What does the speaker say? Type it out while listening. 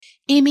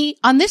Amy,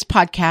 on this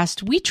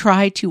podcast, we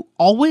try to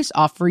always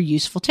offer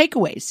useful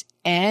takeaways.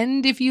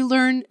 And if you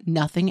learn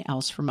nothing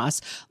else from us,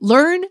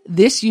 learn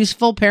this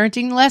useful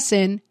parenting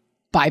lesson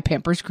by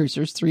Pampers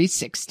Cruisers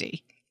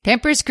 360.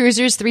 Pampers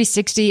Cruisers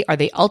 360 are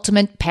the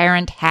ultimate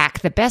parent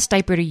hack, the best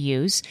diaper to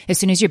use as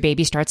soon as your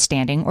baby starts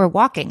standing or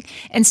walking.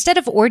 Instead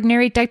of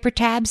ordinary diaper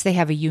tabs, they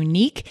have a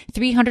unique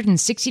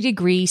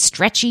 360-degree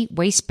stretchy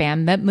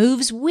waistband that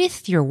moves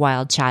with your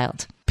wild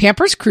child.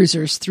 Pampers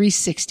Cruisers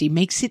 360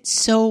 makes it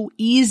so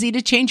easy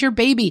to change your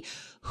baby,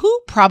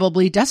 who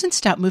probably doesn't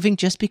stop moving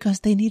just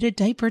because they need a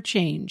diaper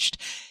changed.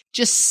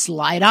 Just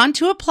slide on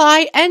to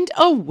apply and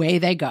away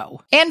they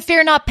go. And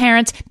fear not,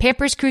 parents,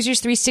 Pampers Cruisers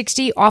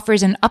 360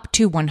 offers an up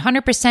to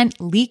 100%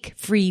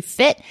 leak-free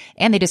fit,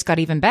 and they just got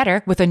even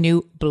better with a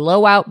new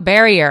blowout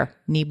barrier.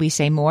 Need we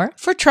say more?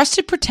 For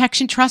trusted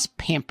protection, trust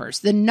Pampers,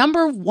 the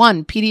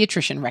 #1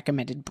 pediatrician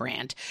recommended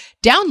brand.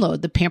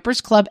 Download the Pampers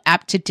Club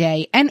app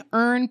today and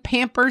earn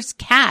Pampers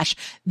Cash.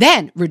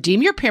 Then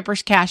redeem your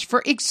Pampers Cash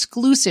for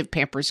exclusive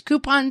Pampers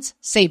coupons,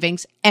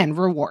 savings, and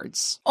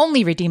rewards.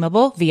 Only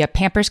redeemable via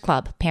Pampers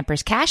Club.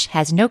 Pampers Cash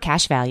has no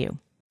cash value.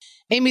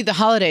 Amy, the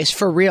holidays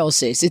for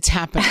realsies. It's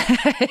happening.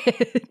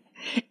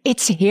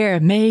 It's here,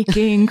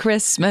 making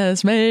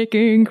Christmas,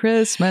 making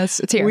Christmas.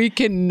 It's here. We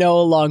can no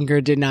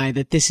longer deny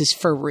that this is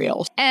for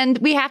real. And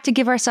we have to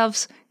give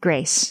ourselves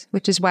grace,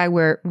 which is why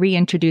we're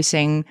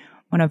reintroducing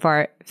one of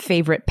our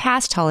favorite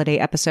past holiday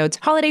episodes,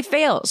 Holiday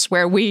Fails,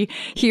 where we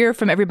hear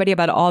from everybody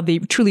about all the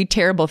truly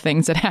terrible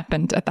things that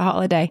happened at the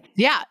holiday.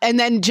 Yeah, and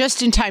then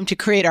just in time to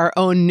create our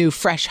own new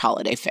fresh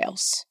holiday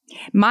fails.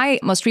 My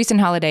most recent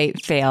holiday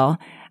fail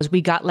was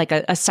we got like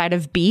a side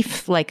of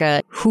beef, like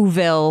a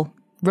Whoville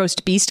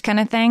roast beast kind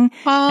of thing.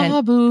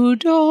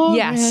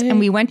 Yes. And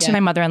we went to my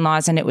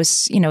mother-in-law's and it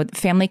was,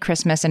 family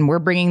Christmas and we're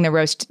bringing the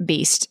roast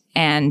beast.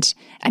 And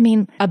I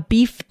mean, a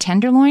beef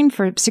tenderloin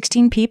for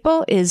 16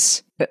 people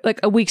is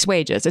like a week's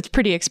wages. It's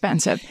pretty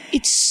expensive.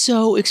 It's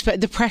so expensive.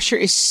 The pressure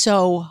is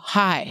so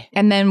high.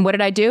 And then what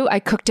did I do?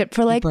 I cooked it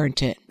for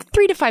burnt it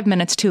 3 to 5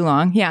 minutes too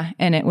long. Yeah.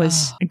 And it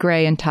was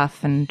gray and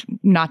tough and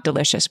not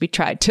delicious. We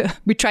tried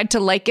to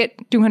like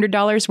it.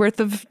 $200 worth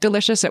of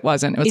delicious. It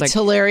wasn't. It was It's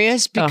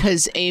hilarious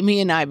because Amy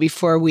and I,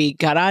 before we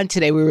got on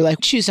today, we were like,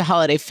 choose a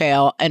holiday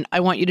fail. And I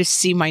want you to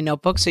see my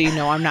notebook so you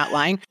know I'm not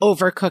lying.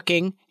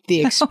 Overcooking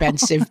the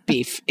expensive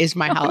beef is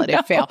my holiday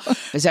fail.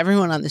 As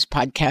everyone on this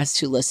podcast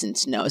who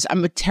listens knows,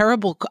 I'm not even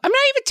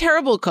a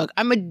terrible cook.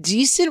 I'm a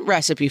decent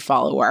recipe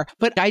follower,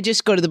 but I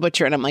just go to the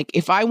butcher and I'm like,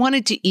 if I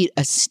wanted to eat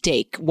a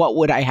steak, what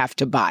would I have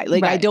to buy?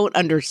 Like, I don't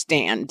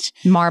understand.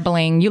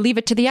 Marbling, you leave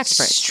it to the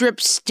experts.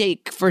 Strip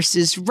steak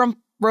versus rump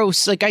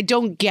roast. Like, I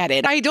don't get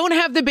it. I don't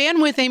have the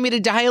bandwidth, Amy, to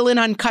dial in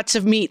on cuts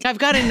of meat. I've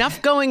got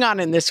enough going on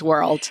in this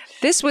world.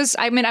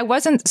 I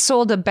wasn't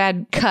sold a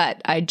bad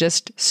cut. I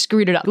just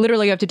screwed it up.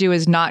 Literally, you have to do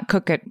is not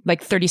cook it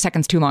like 30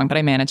 seconds too long, but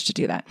I managed to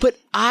do that. But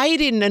I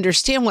didn't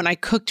understand when I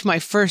cooked my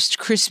first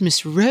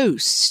Christmas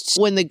roast.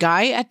 When the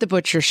guy at the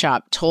butcher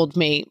shop told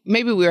me,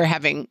 maybe we were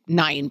having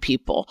 9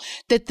 people,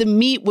 that the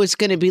meat was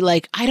going to be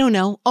like, I don't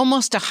know,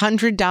 almost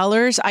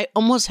 $100. I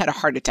almost had a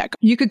heart attack.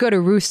 You could go to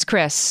Roost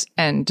Chris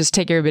and just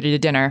take everybody to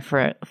dinner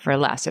for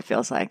less, it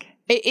feels like.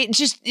 It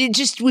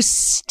just was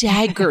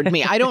staggered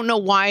me. I don't know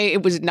why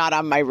it was not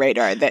on my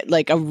radar that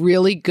like a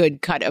really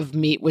good cut of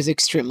meat was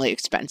extremely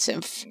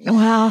expensive.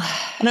 Well,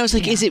 and I was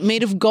like, is it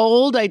made of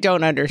gold? I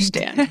don't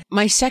understand.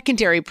 My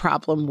secondary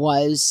problem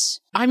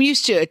was I'm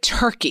used to a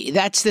turkey.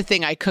 That's the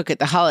thing I cook at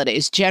the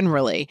holidays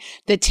generally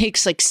that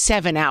takes like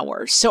 7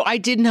 hours. So I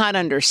did not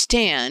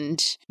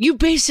understand. You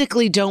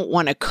basically don't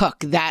want to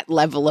cook that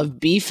level of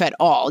beef at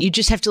all. You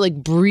just have to like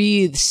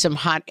breathe some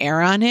hot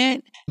air on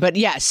it. But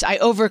yes, I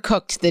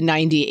overcooked the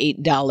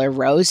 $98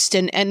 roast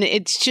and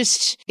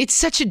it's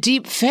such a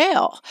deep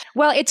fail.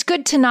 Well, it's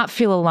good to not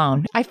feel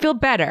alone. I feel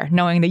better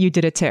knowing that you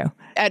did it too.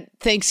 At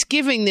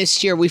Thanksgiving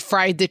this year, we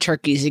fried the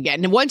turkeys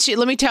again. And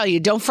let me tell you,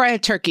 don't fry a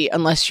turkey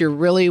unless you're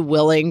really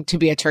willing to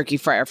be a turkey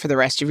fryer for the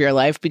rest of your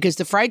life, because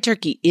the fried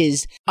turkey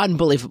is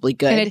unbelievably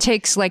good. And it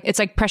takes it's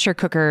like pressure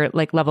cooker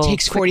level. It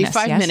takes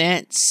 45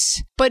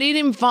 minutes, but it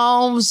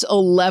involves a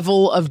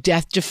level of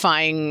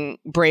death-defying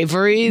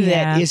bravery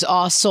that is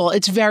also,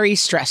 it's very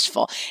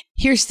stressful.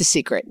 Here's the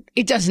secret.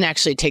 It doesn't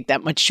actually take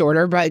that much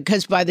shorter,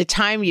 because by the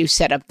time you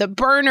set up the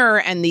burner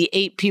and the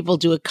 8 people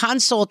do a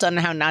consult on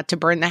how not to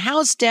burn the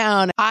house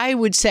down, I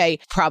would say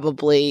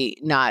probably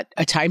not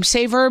a time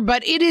saver,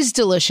 but it is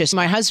delicious.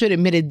 My husband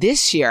admitted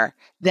this year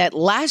that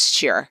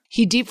last year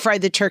he deep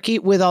fried the turkey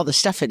with all the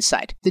stuff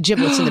inside, the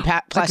giblets in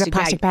the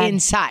plastic bag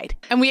inside.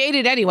 And we ate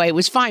it anyway. It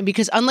was fine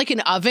because unlike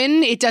an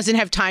oven, it doesn't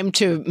have time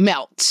to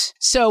melt.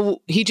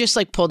 So he just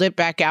pulled it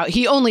back out.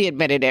 He only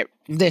admitted it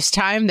this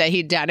time that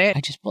he'd done it.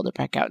 I just pulled it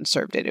back out and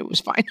served it. It was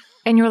fine.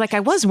 And you were like, I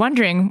was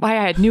wondering why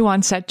I had new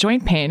onset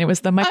joint pain. It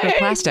was the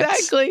microplastics.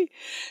 Exactly.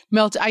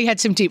 I had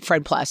some deep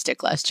fried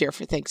plastic last year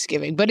for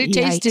Thanksgiving, but it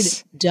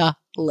tasted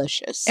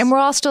delicious. And we're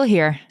all still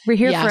here. We're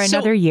here for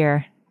another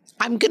year.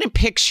 I'm going to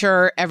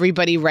picture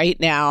everybody right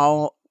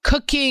now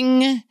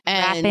cooking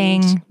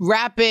and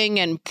wrapping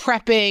and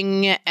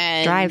prepping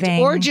and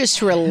driving, or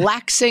just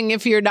relaxing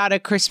if you're not a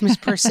Christmas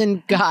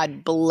person.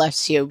 God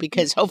bless you,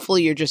 because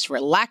hopefully you're just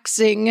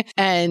relaxing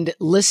and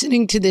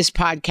listening to this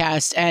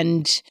podcast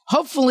and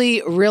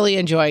hopefully really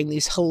enjoying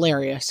these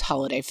hilarious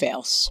holiday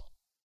fails.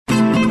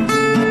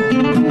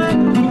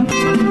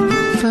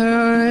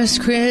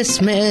 First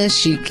Christmas,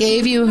 she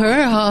gave you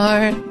her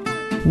heart.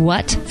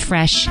 What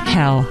fresh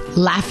hell?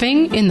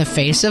 Laughing in the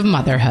face of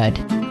motherhood.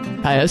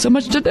 I have so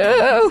much to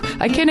do.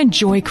 I can't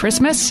enjoy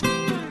Christmas.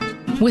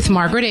 With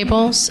Margaret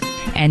Ables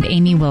and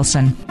Amy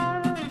Wilson.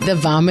 The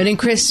Vomiting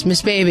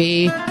Christmas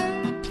Baby.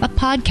 A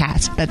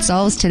podcast that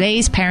solves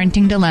today's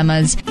parenting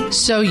dilemmas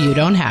so you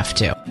don't have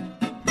to.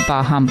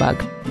 Bah humbug.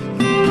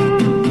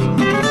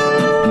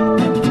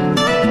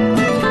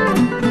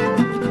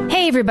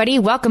 Hey everybody,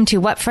 welcome to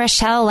What Fresh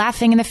Hell,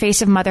 Laughing in the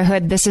Face of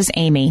Motherhood. This is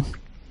Amy.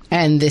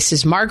 And this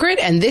is Margaret,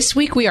 and this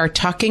week we are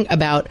talking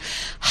about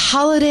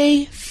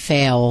holiday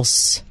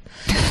fails.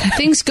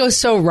 Things go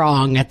so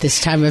wrong at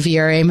this time of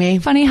year, Amy.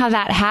 Funny how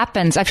that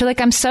happens. I feel like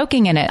I'm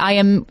soaking in it. I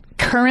am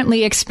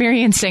currently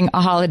experiencing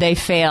a holiday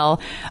fail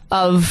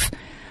of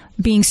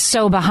being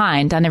so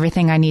behind on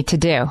everything I need to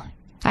do.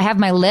 I have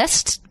my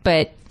list,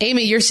 but...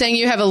 Amy, you're saying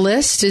you have a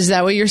list? Is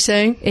that what you're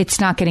saying? It's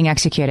not getting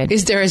executed.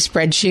 Is there a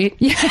spreadsheet?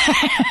 Yeah.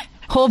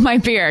 Hold my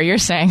beer, you're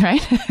saying,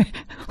 right?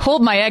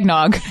 Hold my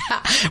eggnog.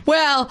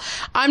 Well,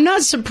 I'm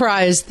not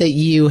surprised that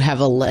you have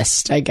a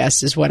list, I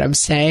guess is what I'm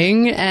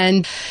saying.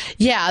 And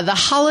yeah, the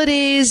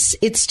holidays,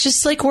 it's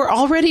just like we're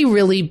already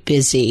really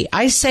busy.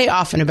 I say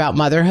often about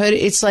motherhood,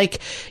 it's like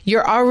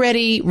you're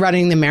already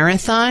running the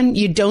marathon.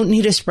 You don't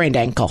need a sprained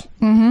ankle.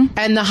 Mm-hmm.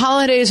 And the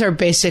holidays are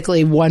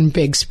basically one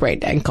big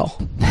sprained ankle.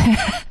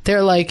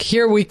 They're like,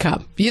 here we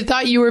come. You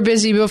thought you were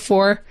busy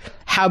before?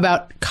 How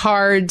about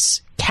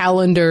cards,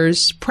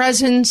 calendars,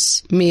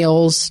 presents,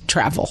 meals,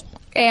 travel?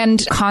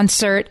 And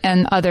concert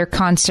and other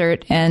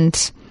concert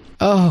and...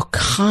 Oh,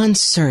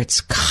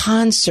 concerts.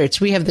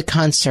 We have the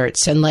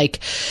concerts. And like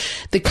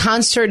the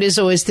concert is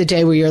always the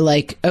day where you're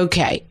like,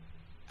 okay,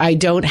 I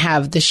don't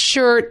have the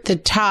shirt, the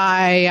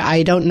tie.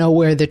 I don't know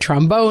where the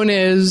trombone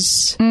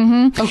is.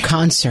 Mm-hmm. Oh,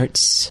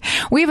 concerts.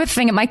 We have a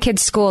thing at my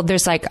kids' school.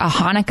 There's like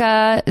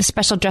a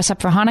special dress up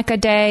for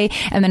Hanukkah day,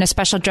 and then a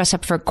special dress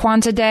up for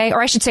Kwanzaa day,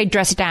 or I should say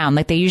dress down.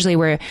 Like they usually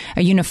wear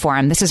a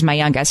uniform. This is my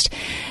youngest.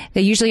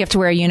 They usually have to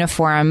wear a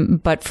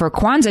uniform, but for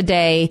Kwanzaa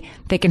day,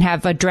 they can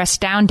have a dress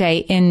down day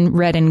in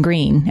red and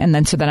green. And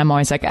then I'm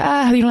always like, you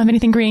don't have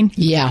anything green.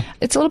 Yeah.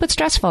 It's a little bit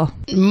stressful.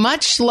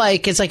 Much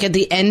like it's like at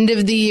the end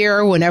of the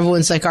year when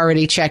everyone's like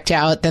already checked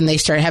out, then they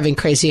start having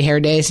crazy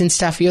hair days and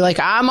stuff. You're like,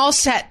 I'm all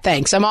set.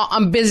 Thanks.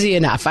 I'm busy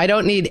enough. I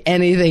don't need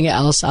anything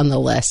else on the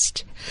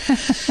list.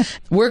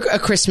 We're a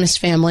Christmas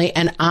family,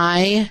 and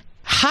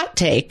hot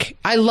take,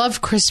 I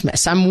love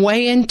Christmas. I'm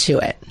way into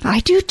it. I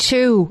do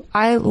too.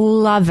 I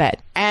love it.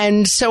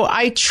 And so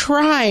I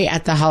try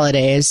at the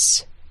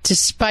holidays,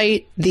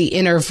 despite the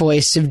inner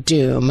voice of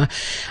doom,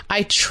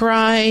 I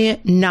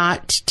try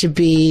not to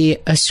be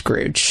a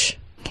Scrooge.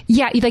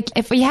 Yeah, like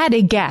if we had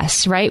a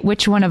guess, right,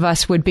 which one of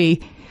us would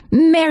be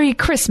Merry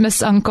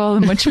Christmas, Uncle,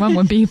 and which one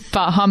would be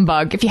Bah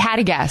Humbug? If you had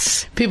a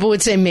guess. People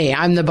would say me.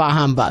 I'm the Bah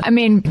Humbug. I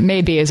mean,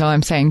 maybe is all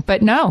I'm saying,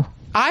 but no.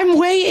 I'm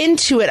way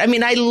into it. I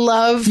mean, I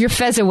love... Your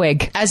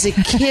Fezziwig. As a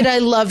kid, I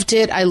loved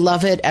it. I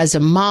love it as a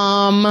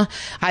mom.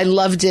 I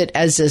loved it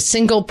as a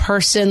single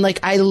person. Like,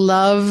 I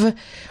love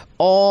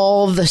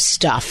all the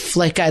stuff.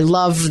 Like, I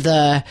love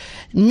the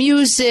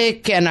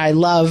music, and I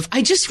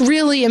just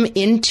really am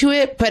into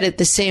it. But at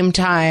the same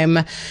time,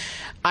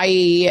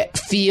 I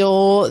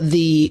feel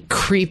the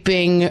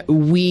creeping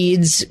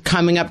weeds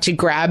coming up to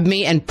grab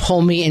me and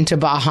pull me into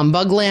Bah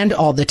Humbug land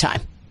all the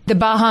time. The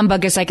Bah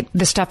Humbug is like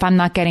the stuff I'm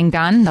not getting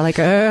done. They're like,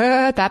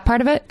 that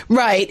part of it?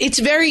 Right. It's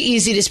very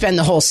easy to spend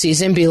the whole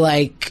season be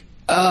like,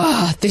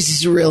 this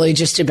is really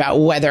just about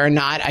whether or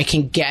not I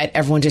can get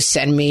everyone to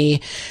send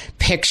me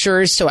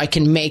pictures so I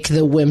can make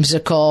the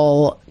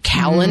whimsical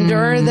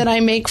calendar that I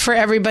make for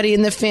everybody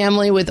in the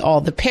family with all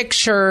the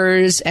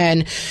pictures.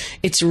 And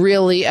it's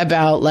really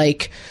about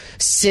like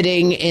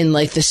sitting in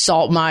like the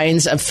salt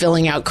mines of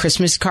filling out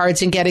Christmas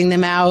cards and getting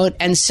them out.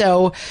 And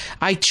so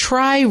I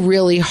try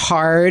really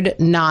hard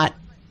not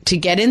to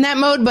get in that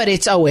mode, but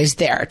it's always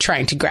there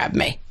trying to grab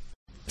me.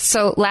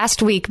 So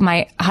last week,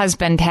 my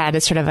husband had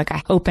a sort of like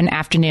an open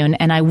afternoon.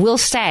 And I will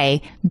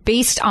say,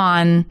 based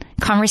on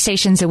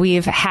conversations that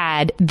we've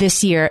had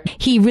this year,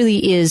 he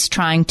really is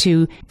trying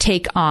to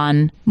take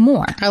on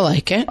more. I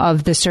like it.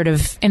 Of the sort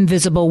of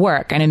invisible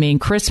work. And I mean,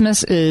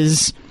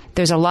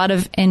 there's a lot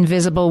of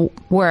invisible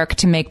work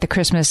to make the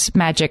Christmas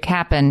magic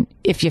happen,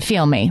 if you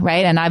feel me,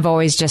 right? And I've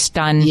always just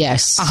done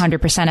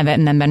 100% of it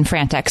and then been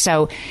frantic.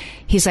 So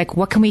he's like,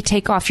 what can we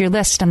take off your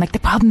list? I'm like, the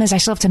problem is I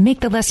still have to make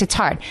the list. It's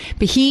hard.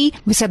 But we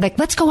said, like,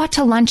 let's go out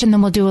to lunch and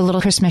then we'll do a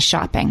little Christmas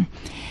shopping.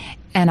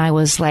 And I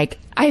was like,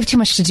 I have too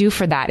much to do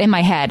for that in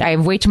my head. I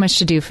have way too much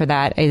to do for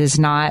that. It is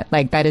not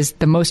like that is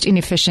the most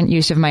inefficient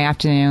use of my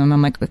afternoon.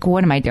 I'm like,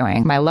 what am I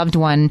doing? My loved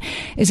one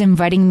is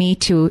inviting me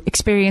to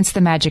experience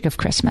the magic of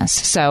Christmas.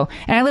 So,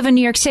 and I live in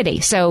New York City.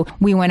 So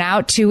we went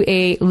out to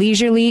a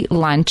leisurely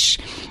lunch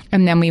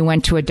and then we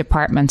went to a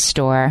department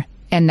store.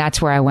 And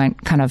that's where I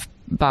went kind of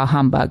bah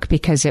humbug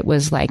because it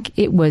was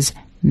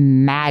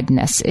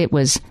madness. It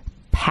was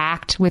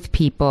packed with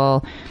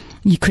people.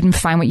 You couldn't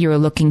find what you were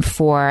looking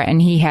for.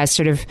 And he has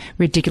sort of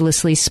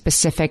ridiculously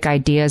specific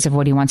ideas of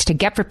what he wants to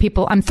get for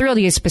people. I'm thrilled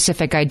he has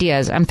specific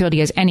ideas. I'm thrilled he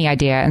has any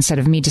idea instead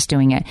of me just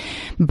doing it.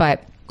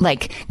 But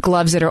like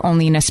gloves that are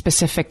only in a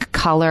specific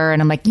color.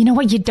 And I'm like, you know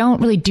what? You don't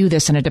really do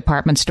this in a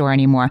department store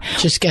anymore.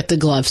 Just get the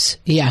gloves.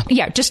 Yeah.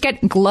 Yeah. Just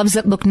get gloves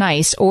that look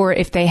nice. Or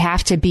if they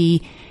have to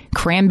be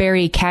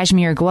cranberry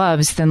cashmere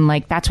gloves, then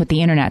like that's what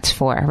the internet's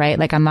for, right?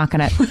 Like I'm not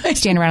going to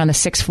stand around on the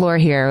 6th floor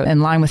here in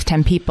line with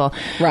 10 people.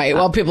 Right.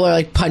 While people are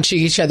like punching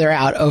each other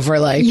out over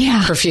like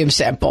perfume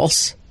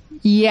samples.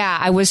 Yeah,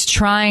 I was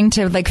trying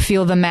to like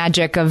feel the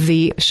magic of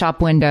the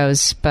shop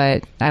windows,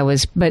 but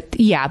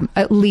yeah,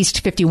 at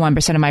least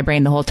 51% of my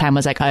brain the whole time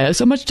was like, I have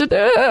so much to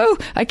do.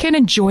 I can't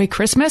enjoy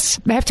Christmas.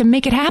 I have to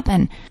make it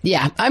happen.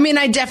 Yeah. I mean,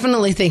 I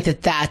definitely think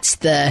that that's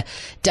the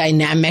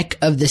dynamic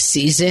of the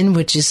season,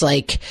 which is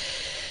like,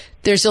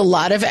 there's a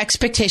lot of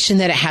expectation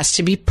that it has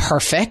to be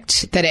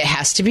perfect, that it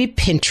has to be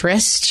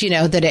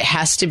Pinterest, that it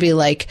has to be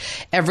like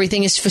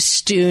everything is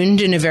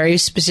festooned in a very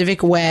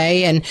specific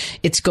way and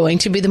it's going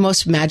to be the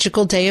most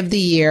magical day of the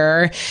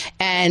year.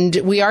 And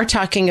we are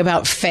talking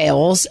about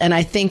fails. And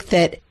I think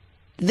that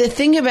the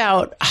thing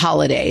about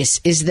holidays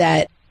is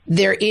that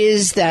there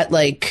is that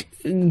like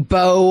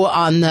bow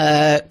on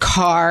the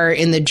car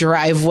in the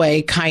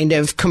driveway kind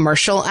of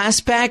commercial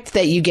aspect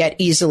that you get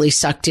easily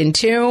sucked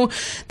into,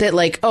 that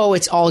like, oh,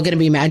 it's all going to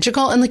be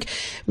magical. And like,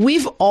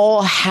 we've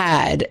all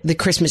had the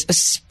Christmas,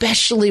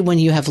 especially when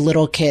you have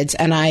little kids.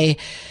 And I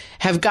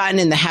have gotten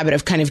in the habit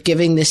of kind of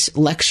giving this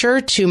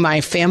lecture to my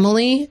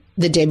family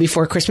the day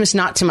before Christmas,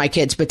 not to my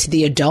kids, but to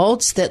the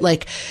adults, that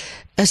like,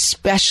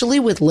 especially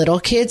with little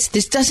kids,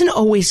 this doesn't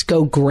always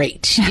go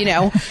great.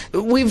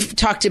 We've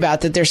talked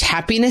about that there's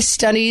happiness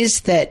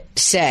studies that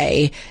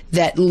say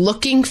that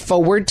looking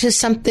forward to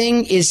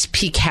something is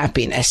peak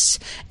happiness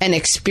and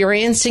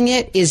experiencing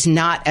it is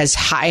not as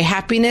high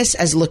happiness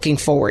as looking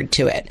forward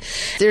to it.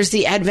 There's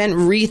the Advent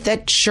wreath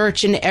at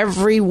church and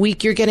every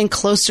week you're getting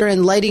closer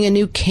and lighting a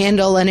new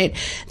candle and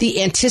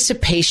the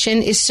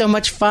anticipation is so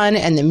much fun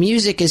and the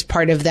music is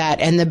part of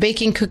that and the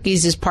baking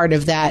cookies is part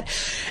of that.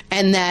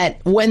 And that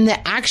when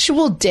the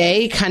actual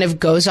day kind of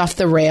goes off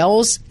the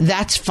rails,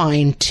 that's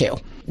fine too.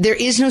 There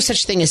is no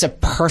such thing as a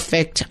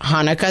perfect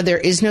Hanukkah. There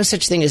is no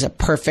such thing as a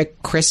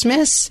perfect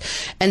Christmas.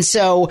 And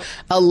so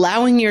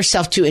allowing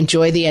yourself to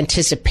enjoy the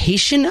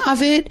anticipation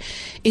of it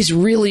is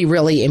really,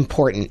 really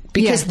important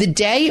because the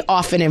day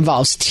often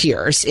involves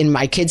tears in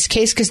my kids'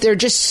 case because they're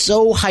just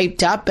so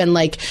hyped up and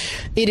like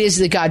it is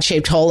the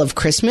God-shaped hole of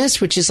Christmas,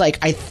 which is like,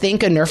 I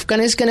think a Nerf gun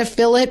is going to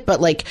fill it, but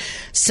like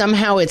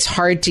somehow it's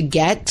hard to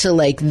get to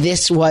like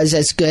this was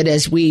as good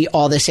as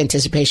all this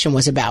anticipation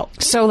was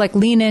about. So like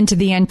lean into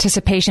the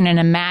anticipation and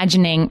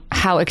imagining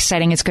how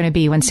exciting it's going to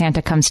be when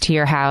Santa comes to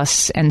your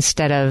house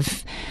instead of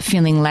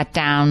feeling let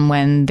down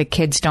when the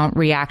kids don't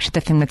react to the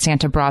thing that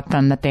Santa brought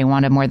them that they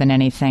wanted more than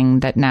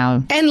anything that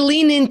now. And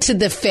lean into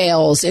the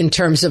fails in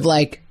terms of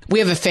like, we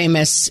have a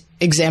famous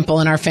example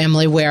in our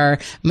family where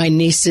my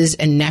nieces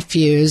and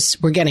nephews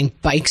were getting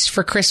bikes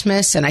for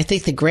Christmas. And I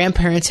think the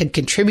grandparents had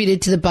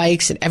contributed to the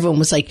bikes and everyone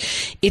was like,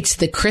 it's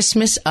the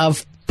Christmas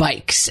of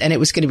bikes. And it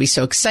was going to be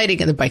so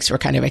exciting. And the bikes were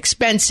kind of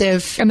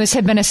expensive. And this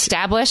had been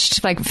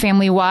established like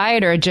family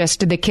wide or just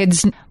did the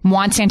kids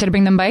want Santa to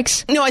bring them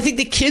bikes? No, I think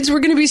the kids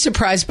were going to be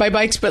surprised by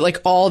bikes, but like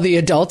all the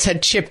adults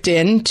had chipped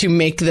in to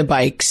make the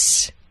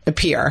bikes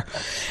appear.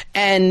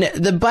 And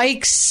the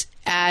bikes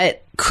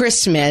at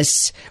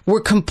Christmas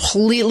were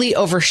completely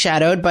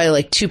overshadowed by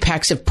like 2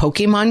 packs of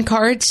Pokemon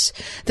cards.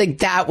 Like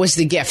that was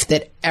the gift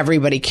that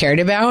everybody cared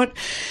about.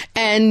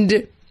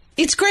 And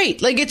it's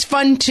great. Like it's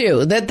fun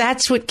too.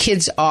 That's what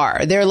kids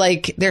are.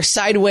 They're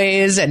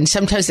sideways and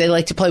sometimes they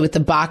like to play with the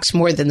box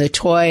more than the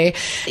toy.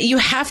 You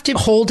have to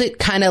hold it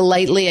kind of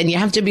lightly and you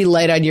have to be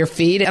light on your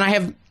feet. And I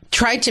have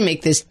tried to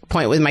make this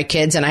point with my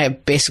kids and I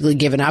have basically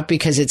given up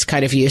because it's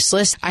kind of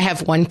useless. I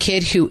have one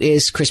kid who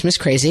is Christmas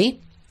crazy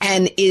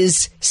and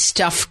is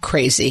stuff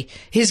crazy.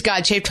 His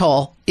God-shaped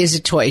hole is a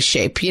toy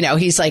shape.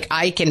 He's like,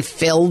 I can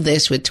fill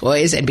this with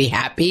toys and be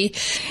happy.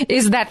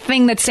 Is that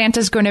thing that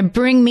Santa's going to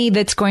bring me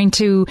that's going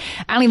to,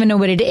 I don't even know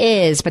what it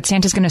is, but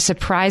Santa's going to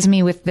surprise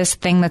me with this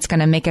thing that's going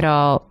to make it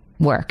all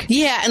work.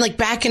 Yeah. And like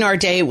back in our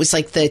day, it was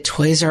like the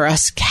Toys R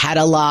Us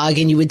catalog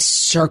and you would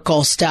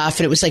circle stuff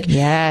and it was like,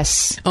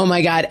 yes. Oh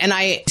my God. And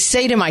I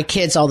say to my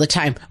kids all the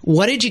time,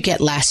 what did you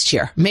get last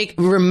year?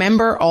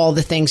 Remember all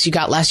the things you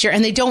got last year.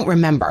 And they don't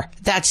remember.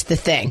 That's the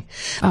thing.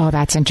 Oh,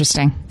 that's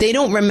interesting. They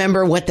don't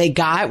remember what they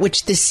got,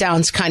 which this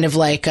sounds kind of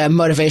like a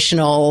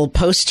motivational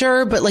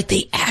poster, but like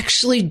they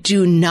actually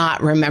do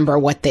not remember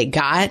what they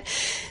got.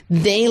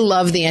 They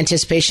love the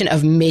anticipation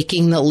of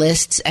making the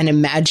lists and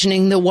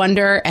imagining the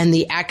wonder, and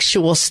the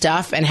actual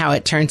stuff and how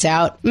it turns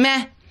out.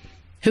 Meh.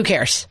 Who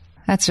cares?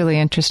 That's really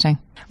interesting.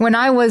 When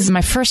I was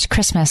my first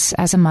Christmas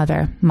as a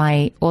mother,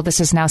 my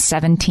oldest is now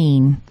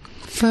 17.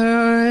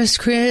 First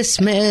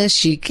Christmas,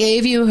 she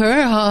gave you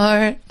her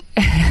heart.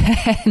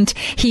 And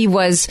he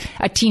was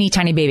a teeny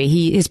tiny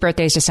baby. His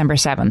birthday is December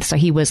 7th. So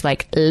he was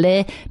like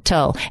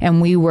little. And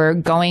we were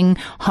going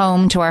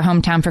home to our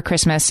hometown for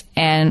Christmas.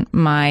 And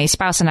my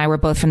spouse and I were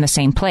both from the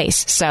same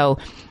place. So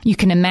you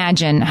can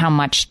imagine how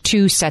much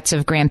 2 sets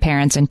of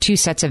grandparents and 2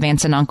 sets of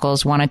aunts and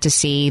uncles wanted to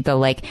see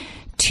the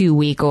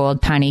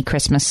 2-week-old tiny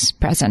Christmas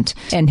present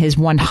and his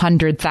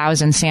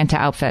 100,000 Santa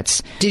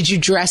outfits. Did you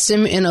dress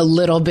him in a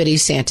little bitty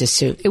Santa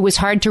suit? It was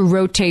hard to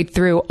rotate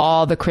through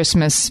all the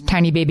Christmas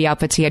tiny baby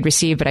outfits he had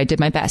received, but I did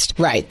my best.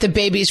 Right.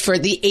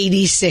 The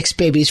 86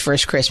 baby's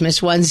first Christmas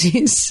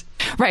onesies.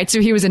 Right. So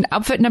he was in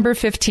outfit number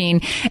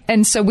 15.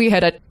 And so we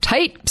had a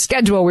tight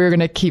schedule we were going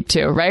to keep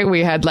to, right?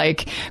 We had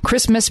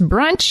Christmas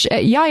brunch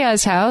at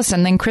Yaya's house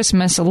and then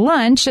Christmas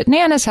lunch at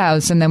Nana's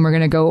house. And then we're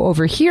going to go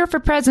over here for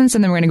presents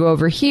and then we're going to go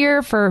over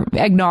here for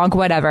eggnog,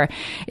 whatever.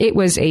 It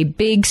was a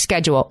big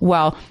schedule.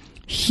 Well,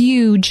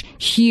 huge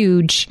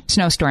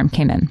snowstorm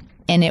came in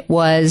and it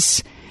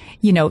was,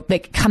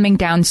 coming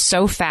down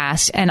so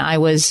fast. And I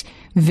was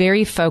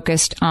very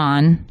focused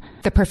on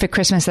the perfect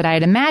Christmas that I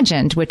had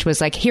imagined, which was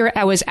here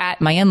I was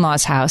at my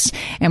in-laws' house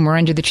and we're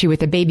under the tree with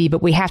the baby,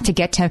 but we have to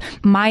get to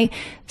my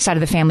side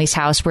of the family's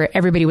house where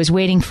everybody was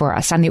waiting for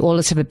us. I'm the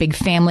oldest of a big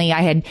family.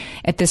 I had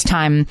at this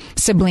time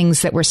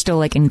siblings that were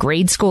still in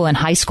grade school and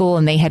high school,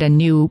 and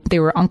they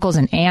were uncles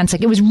and aunts.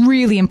 It was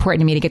really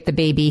important to me to get the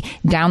baby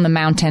down the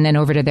mountain and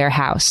over to their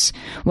house.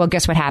 Well,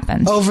 guess what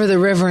happened? Over the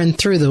river and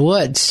through the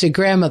woods to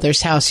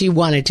grandmother's house you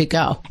wanted to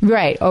go.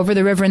 Right. Over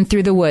the river and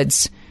through the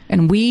woods.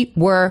 And we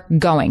were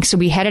going. So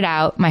we headed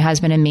out, my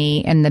husband and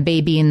me, and the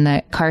baby in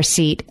the car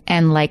seat.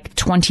 And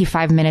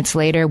 25 minutes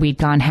later, we'd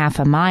gone half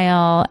a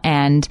mile.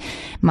 And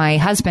my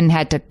husband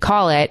had to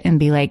call it and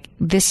be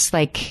this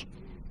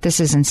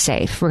isn't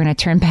safe. We're going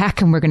to turn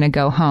back and we're going to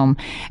go home.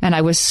 And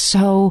I was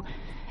so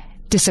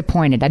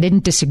disappointed. I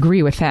didn't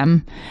disagree with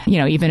him.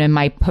 Even in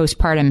my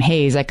postpartum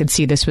haze, I could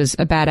see this was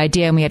a bad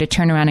idea. And we had to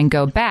turn around and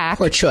go back.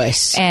 Poor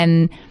choice.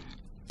 And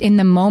in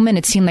the moment,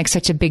 it seemed like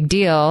such a big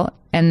deal.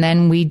 And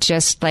then we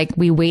just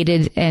we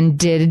waited and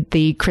did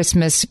the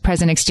Christmas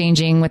present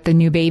exchanging with the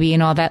new baby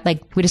and all that.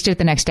 We just did it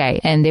the next day.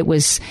 And it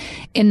was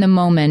in the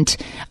moment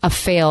a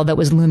fail that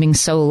was looming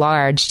so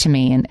large to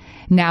me. And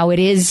now it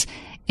is,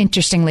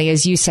 interestingly,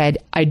 as you said,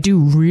 I do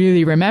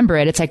really remember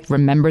it. It's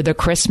remember the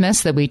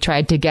Christmas that we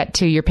tried to get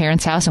to your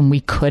parents' house and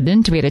we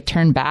couldn't. We had to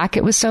turn back.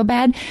 It was so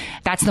bad.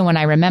 That's the one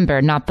I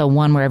remember, not the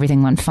one where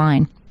everything went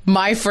fine.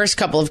 My first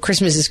couple of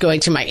Christmases going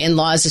to my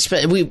in-laws,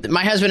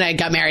 my husband and I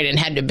got married and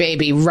had a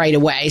baby right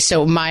away.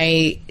 So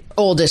my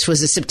oldest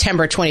was a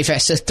September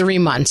 25th, so 3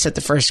 months at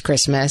the first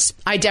Christmas.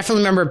 I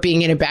definitely remember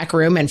being in a back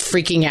room and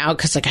freaking out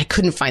because I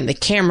couldn't find the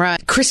camera.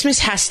 Christmas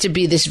has to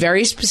be this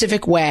very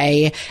specific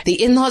way.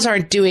 The in-laws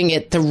aren't doing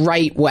it the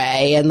right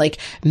way. And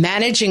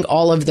managing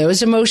all of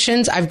those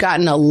emotions, I've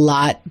gotten a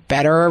lot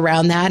better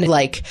around that.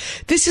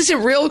 This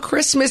isn't real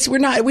Christmas. We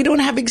don't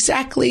have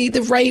exactly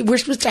the right, we're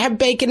supposed to have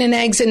bacon and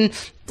eggs and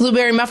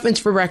blueberry muffins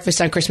for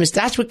breakfast on Christmas.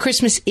 That's what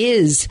Christmas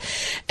is.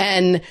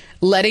 And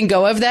letting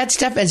go of that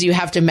stuff as you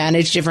have to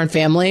manage different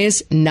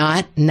families,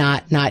 not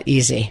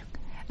easy.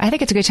 I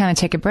think it's a good time to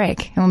take a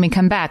break. And when we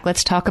come back,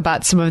 let's talk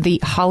about some of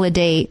the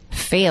holiday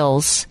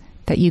fails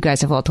that you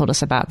guys have all told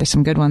us about. There's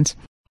some good ones.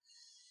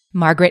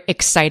 Margaret,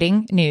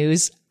 exciting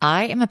news.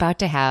 I am about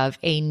to have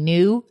a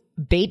new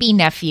baby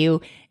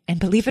nephew. And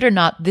believe it or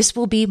not, this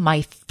will be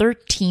my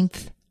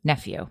 13th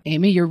nephew.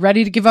 Amy, you're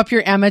ready to give up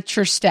your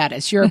amateur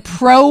status. You're a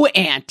pro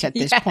aunt at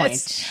this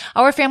point.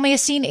 Our family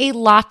has seen a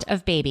lot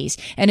of babies.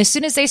 And as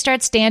soon as they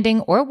start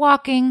standing or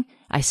walking,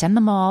 I send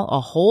them all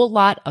a whole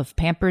lot of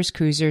Pampers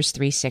Cruisers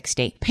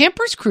 360.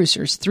 Pampers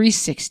Cruisers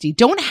 360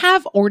 don't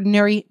have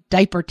ordinary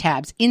diaper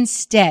tabs.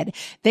 Instead,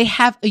 they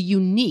have a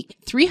unique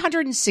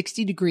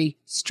 360-degree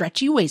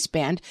stretchy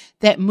waistband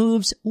that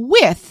moves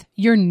with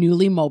your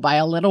newly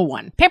mobile little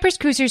one. Pampers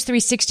Cruisers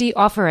 360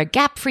 offer a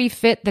gap-free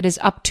fit that is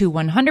up to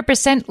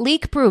 100%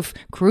 leak-proof.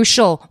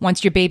 Crucial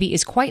once your baby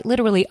is quite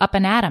literally up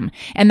and at 'em.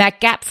 And that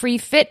gap-free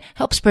fit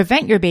helps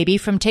prevent your baby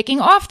from taking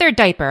off their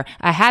diaper,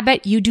 a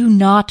habit you do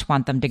not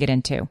want them to get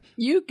into.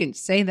 You can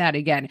say that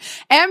again.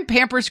 And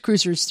Pampers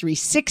Cruisers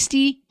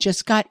 360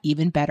 just got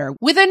even better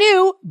with a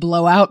new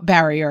blowout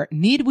barrier.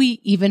 Need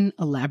we even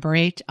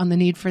elaborate on the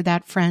need for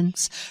that,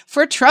 friends?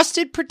 For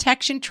trusted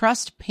protection,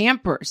 trust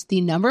Pampers,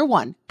 the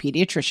 #1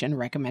 pediatrician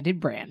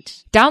recommended brand.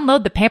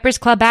 Download the Pampers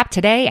Club app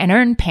today and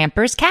earn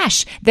Pampers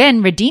Cash.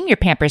 Then redeem your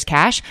Pampers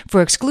Cash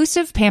for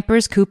exclusive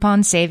Pampers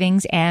coupon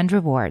savings and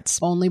rewards.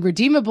 Only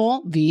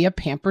redeemable via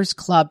Pampers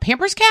Club.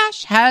 Pampers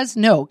Cash has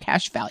no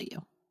cash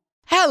value.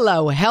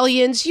 Hello,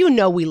 Hellions. You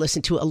know we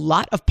listen to a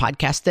lot of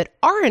podcasts that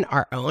aren't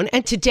our own,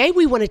 and today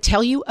we want to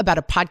tell you about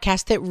a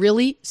podcast that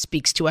really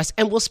speaks to us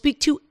and will speak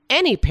to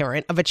any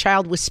parent of a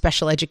child with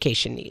special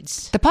education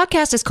needs. The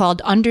podcast is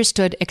called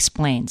Understood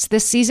Explains.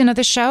 This season of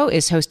the show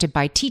is hosted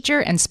by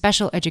teacher and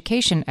special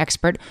education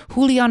expert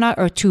Juliana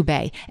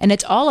Urtubey, and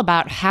it's all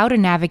about how to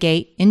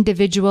navigate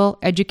individual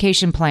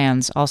education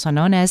plans, also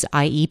known as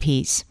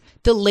IEPs.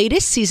 The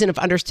latest season of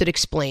Understood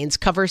Explains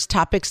covers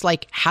topics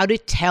like how to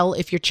tell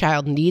if your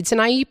child needs an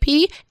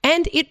IEP,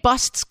 and it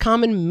busts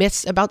common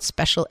myths about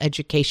special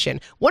education.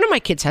 One of my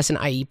kids has an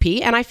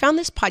IEP, and I found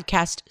this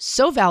podcast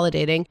so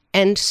validating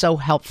and so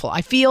helpful.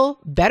 I feel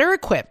better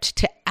equipped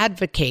to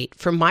advocate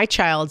for my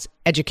child's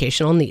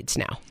educational needs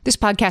now. This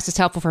podcast is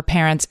helpful for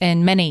parents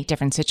in many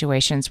different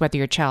situations, whether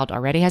your child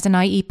already has an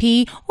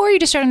IEP or you're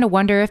just starting to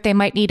wonder if they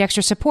might need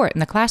extra support in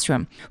the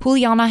classroom.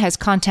 Juliana has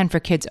content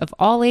for kids of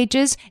all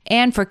ages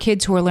and for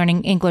kids who are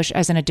learning English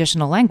as an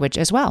additional language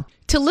as well.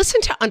 To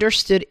listen to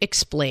Understood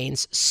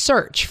Explains,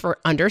 search for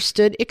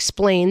Understood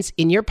Explains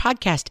in your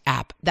podcast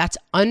app. That's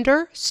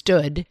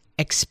Understood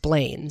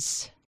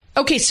Explains.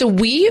 Okay, so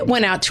we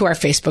went out to our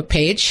Facebook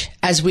page,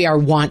 as we are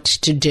wont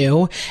to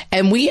do,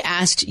 and we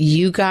asked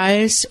you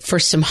guys for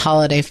some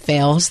holiday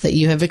fails that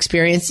you have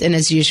experienced. And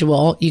as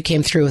usual, you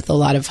came through with a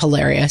lot of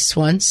hilarious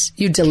ones.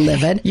 You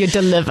delivered. You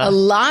deliver. A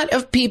lot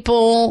of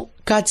people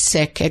got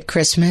sick at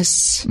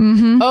Christmas.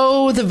 Mm-hmm.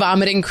 Oh, the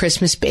vomiting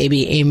Christmas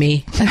baby,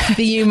 Amy. The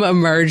theme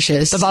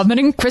emerges. The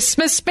vomiting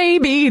Christmas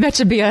baby. That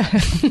should be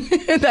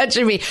that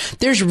should be.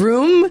 There's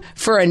room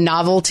for a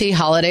novelty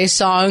holiday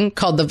song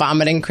called The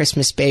Vomiting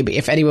Christmas Baby,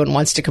 if anyone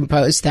wants to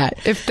compose that.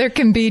 If there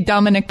can be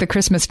Dominic the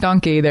Christmas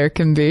Donkey, there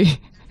can be.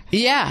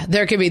 Yeah,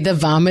 there could be The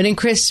Vomiting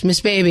Christmas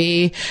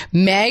Baby.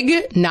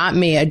 Meg, not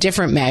me, a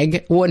different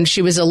Meg, when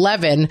she was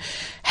 11,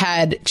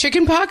 had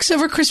chickenpox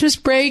over Christmas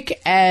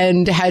break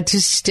and had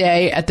to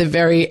stay at the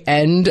very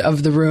end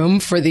of the room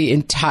for the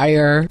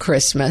entire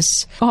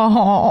Christmas.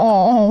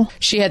 Oh.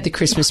 She had the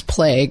Christmas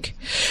plague.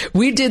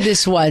 We did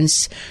this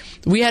once.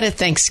 We had a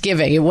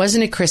Thanksgiving. It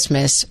wasn't a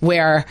Christmas,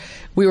 where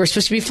we were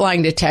supposed to be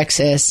flying to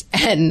Texas,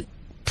 and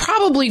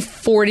probably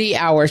 40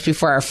 hours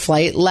before our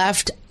flight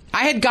left,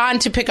 I had gone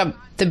to pick up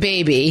the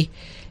baby.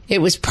 It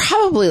was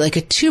probably like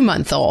a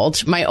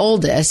 2-month-old, my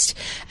oldest.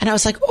 And I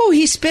was like, oh,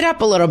 he spit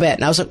up a little bit.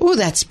 And I was like, oh,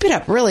 that spit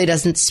up really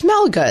doesn't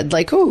smell good.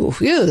 Like, oh,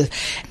 ew.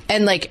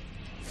 And like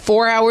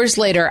 4 hours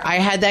later, I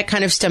had that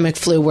kind of stomach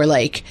flu where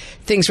like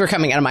things were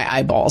coming out of my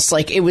eyeballs.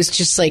 Like it was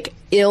just like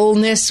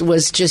illness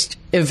was just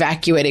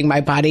evacuating my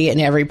body in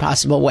every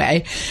possible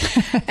way.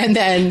 And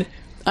then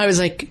I was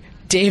like,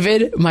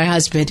 David, my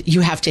husband,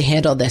 you have to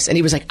handle this. And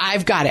he was like,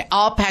 I've got it.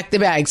 I'll pack the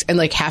bags. And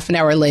like half an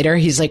hour later,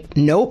 he's like,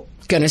 nope,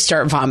 gonna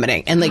start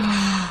vomiting. And like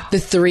the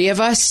three of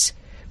us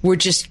were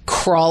just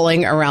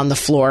crawling around the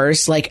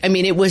floors. Like, I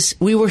mean,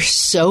 we were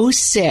so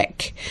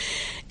sick.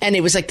 And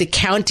it was like the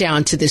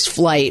countdown to this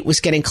flight was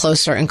getting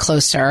closer and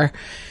closer.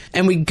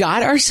 And we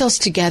got ourselves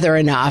together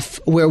enough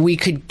where we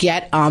could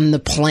get on the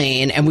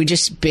plane, and we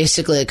just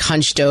basically like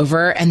hunched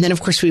over. And then, of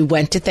course, we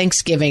went to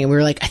Thanksgiving, and we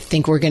were like, I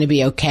think we're going to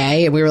be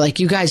okay. And we were like,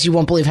 you guys, you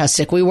won't believe how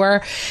sick we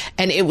were.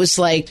 And it was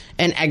like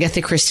an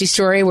Agatha Christie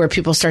story where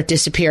people start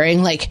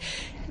disappearing. Like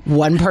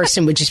one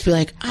person would just be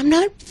like, I'm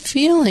not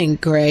feeling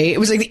great. It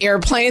was like the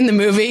Airplane, the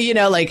movie, you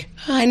know, like,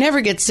 I never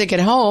get sick at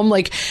home.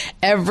 Like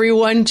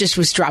everyone just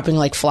was dropping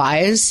like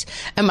flies.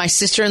 And my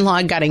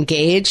sister-in-law got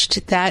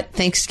engaged that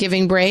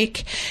Thanksgiving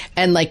break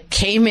and like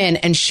came in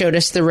and showed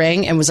us the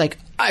ring and was like,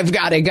 I've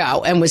got to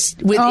go. And was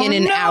within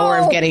an hour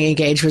of getting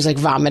engaged, was like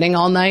vomiting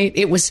all night.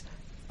 It was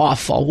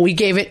awful. We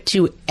gave it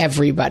to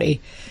everybody.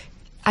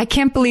 I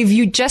can't believe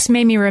you just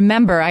made me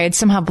remember. I had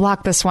somehow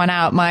blocked this one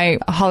out. My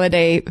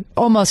holiday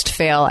almost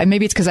fail. And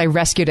maybe it's because I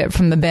rescued it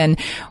from the bin.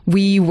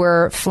 We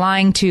were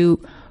flying to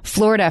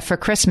Florida for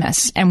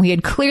Christmas, and we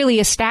had clearly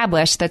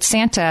established that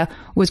Santa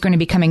was going to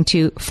be coming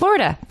to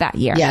Florida that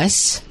year.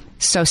 Yes.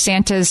 So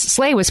Santa's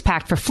sleigh was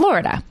packed for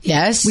Florida.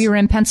 Yes. We were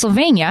in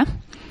Pennsylvania.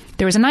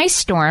 There was an ice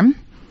storm.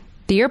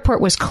 The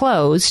airport was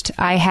closed.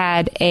 I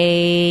had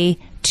a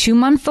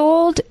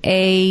 2-month-old,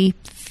 a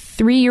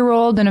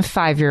 3-year-old, and a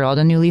 5-year-old,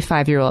 a newly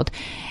 5-year-old.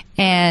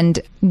 And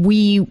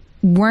we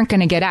weren't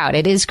going to get out.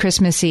 It is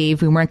Christmas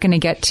Eve. We weren't going to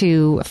get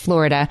to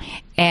Florida.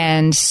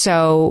 And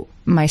so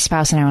my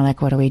spouse and I were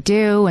like, what do we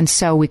do? And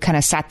so we kind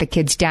of sat the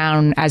kids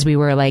down as we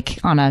were like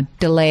on a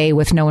delay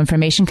with no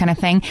information kind of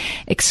thing,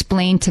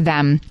 explained to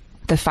them,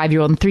 the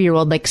 5-year-old and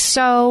 3-year-old, like,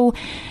 so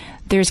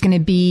there's going to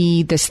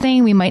be this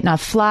thing. We might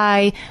not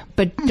fly,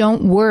 but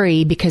don't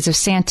worry, because if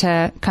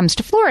Santa comes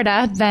to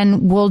Florida,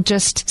 then we'll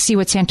just see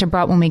what Santa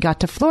brought when we got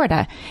to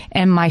Florida.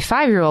 And my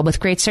 5-year-old with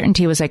great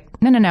certainty was like,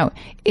 no,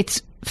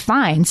 it's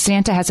fine.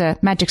 Santa has a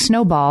magic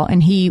snowball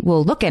and he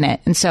will look in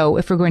it. And so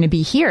if we're going to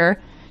be here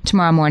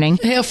tomorrow morning,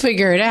 he'll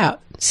figure it out.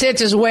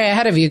 Santa's way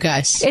ahead of you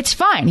guys. It's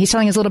fine. He's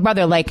telling his little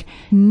brother, like,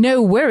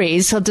 no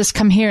worries. He'll just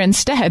come here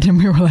instead. And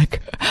we were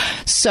like,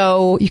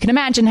 so you can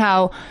imagine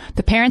how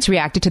the parents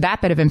reacted to that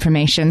bit of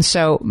information.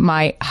 So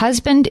my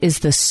husband is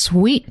the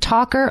sweet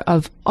talker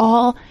of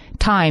all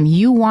time.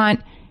 You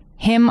want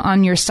him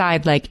on your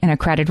side, like in a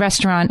crowded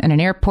restaurant, in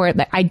an airport.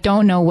 Like, I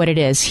don't know what it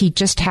is. He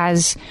just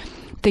has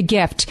the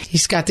gift.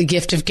 He's got the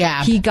gift of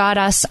gab. He got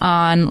us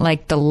on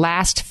like the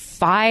last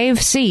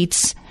 5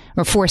 seats,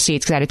 or 4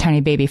 seats, because I had a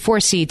tiny baby, 4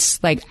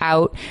 seats, like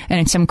out, and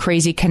in some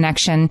crazy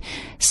connection,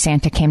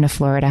 Santa came to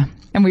Florida.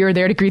 And we were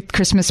there to greet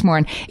Christmas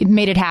morn. It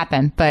made it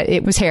happen, but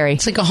it was hairy.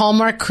 It's like a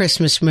Hallmark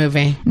Christmas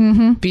movie.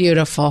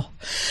 Beautiful.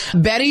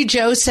 Betty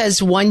Jo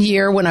says, one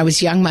year when I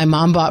was young, my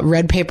mom bought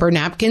red paper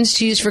napkins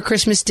to use for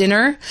Christmas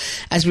dinner.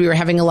 As we were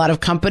having a lot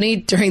of company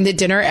during the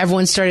dinner,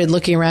 everyone started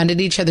looking around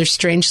at each other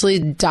strangely.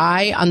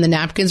 Dye on the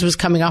napkins was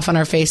coming off on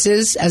our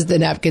faces as the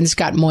napkins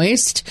got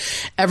moist.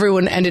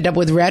 Everyone ended up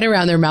with red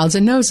around their mouths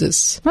and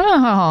noses.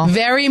 Oh.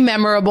 Very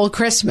memorable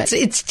Christmas.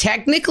 It's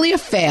technically a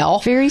fail.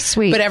 Very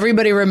sweet. But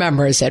everybody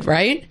remembers it,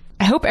 right?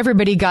 I hope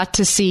everybody got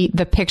to see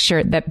the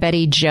picture that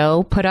Betty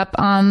Jo put up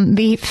on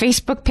the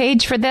Facebook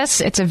page for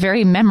this. It's a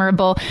very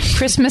memorable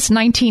Christmas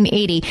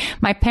 1980.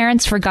 My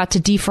parents forgot to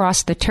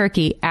defrost the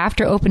turkey.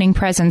 After opening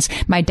presents,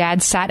 my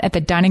dad sat at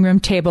the dining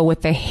room table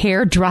with the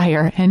hair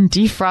dryer and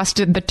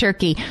defrosted the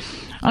turkey.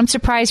 I'm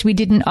surprised we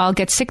didn't all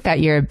get sick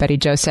that year, Betty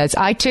Jo says.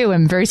 I, too,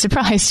 am very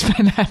surprised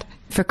by that.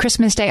 For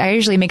Christmas Day, I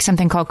usually make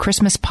something called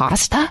Christmas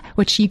pasta,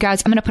 which you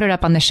guys, I'm going to put it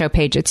up on the show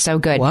page. It's so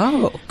good.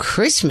 Whoa,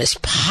 Christmas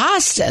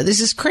pasta. This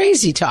is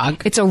crazy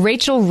talk. It's a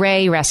Rachel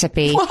Ray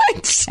recipe.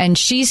 What? And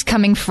she's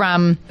coming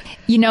from,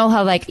 you know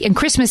how like in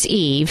Christmas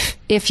Eve,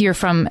 if you're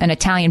from an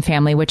Italian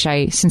family, which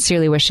I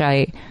sincerely wish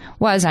I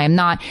am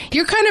not.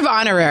 You're kind of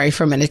honorary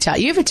from an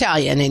Italian. You have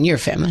Italian in your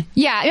family.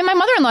 Yeah. I mean, my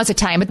mother-in-law's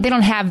Italian, but they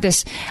don't have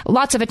this.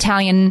 Lots of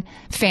Italian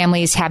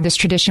families have this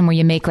tradition where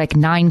you make like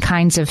 9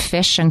 kinds of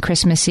fish on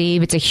Christmas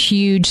Eve. It's a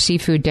huge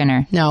seafood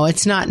dinner. No,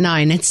 it's not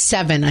 9. It's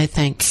 7, I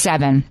think.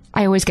 7.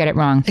 I always get it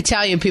wrong.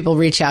 Italian people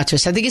reach out to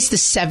us. I think it's the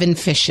 7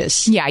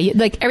 fishes. Yeah,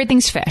 like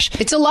everything's fish.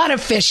 It's a lot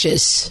of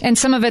fishes. And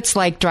some of it's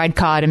like dried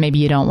cod and maybe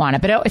you don't want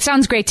it. But it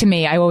sounds great to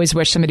me. I always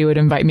wish somebody would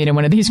invite me to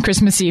one of these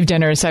Christmas Eve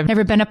dinners. I've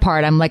never been a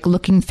part. I'm like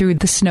looking through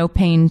the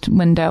snow-paned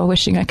window,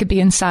 wishing I could be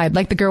inside,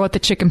 like the girl with the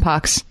chicken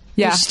pox.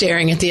 Yeah. You're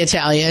staring at the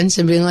Italians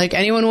and being like,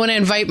 anyone want to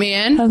invite me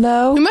in?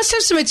 Hello? We must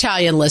have some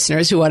Italian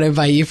listeners who want to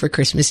invite you for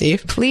Christmas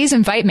Eve. Please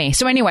invite me.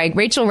 So anyway,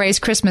 Rachel Ray's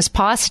Christmas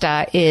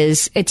pasta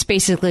it's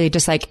basically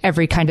just like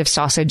every kind of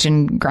sausage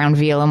and ground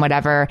veal and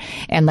whatever,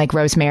 and like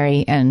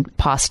rosemary and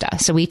pasta.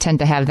 So we tend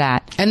to have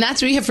that. And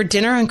that's what you have for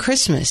dinner on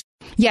Christmas.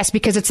 Yes,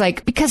 because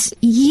like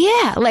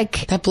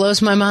that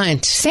blows my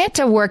mind.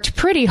 Santa worked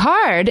pretty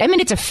hard. I mean,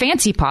 it's a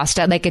fancy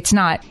pasta. Like it's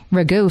not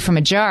ragu from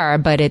a jar,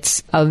 but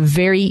it's a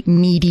very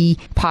meaty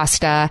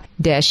pasta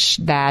dish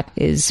that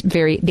is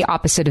the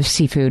opposite of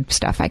seafood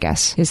stuff, I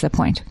guess, is the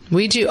point.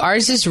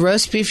 Ours is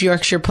roast beef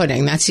Yorkshire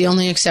pudding. That's the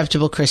only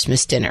acceptable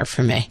Christmas dinner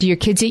for me. Do your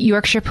kids eat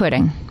Yorkshire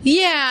pudding?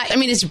 Yeah. I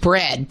mean, it's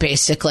bread,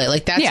 basically.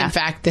 Like that's in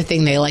fact the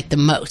thing they like the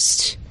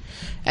most.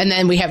 And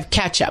then we have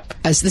ketchup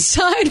as the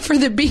side for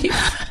the beef.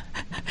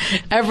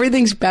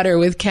 Everything's better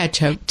with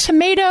ketchup.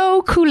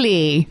 Tomato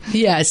coulis.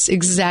 Yes,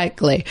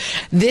 exactly.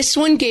 This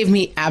one gave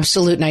me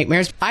absolute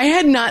nightmares. I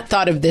had not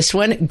thought of this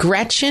one.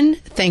 Gretchen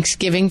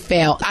Thanksgiving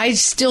fail. I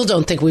still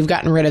don't think we've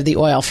gotten rid of the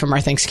oil from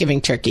our Thanksgiving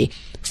turkey.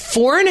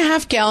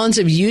 4.5 gallons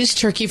of used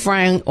turkey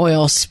frying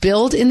oil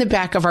spilled in the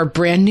back of our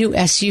brand new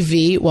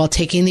SUV while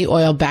taking the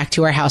oil back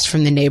to our house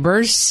from the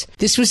neighbors.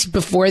 This was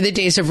before the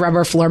days of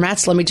rubber floor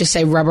mats. Let me just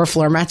say rubber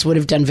floor mats would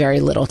have done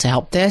very little to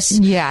help this.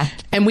 Yeah.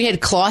 And we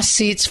had cloth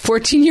seats.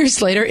 14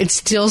 years later, it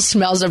still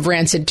smells of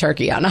rancid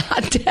turkey on a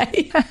hot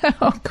day.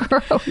 Oh,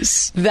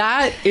 gross.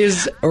 That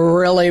is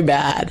really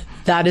bad.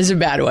 That is a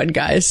bad one,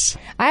 guys.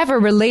 I have a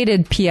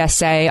related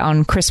PSA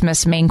on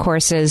Christmas main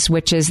courses,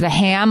 which is the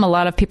ham. A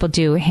lot of people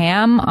do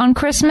ham on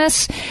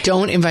Christmas.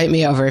 Don't invite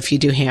me over if you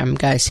do ham,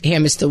 guys.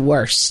 Ham is the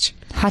worst.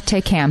 Hot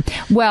take ham.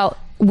 Well,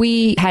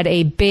 we had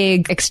a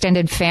big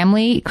extended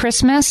family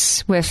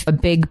Christmas with a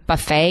big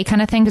buffet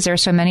kind of thing because there are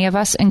so many of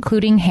us,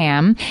 including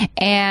ham.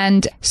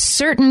 And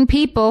certain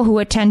people who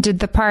attended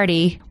the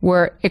party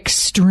were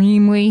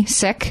extremely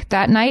sick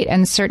that night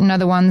and certain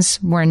other ones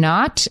were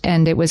not.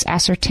 And it was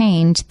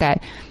ascertained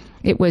that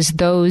it was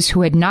those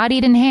who had not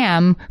eaten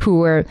ham who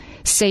were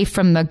safe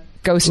from the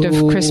ghost of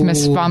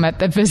Christmas vomit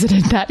that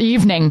visited that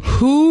evening.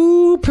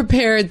 Who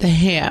prepared the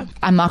ham?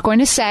 I'm not going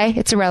to say.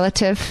 It's a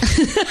relative.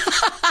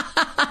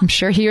 I'm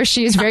sure he or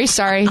she is very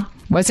sorry.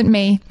 Wasn't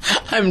me.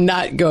 I'm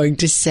not going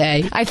to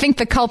say. I think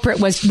the culprit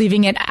was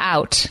leaving it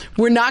out.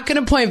 We're not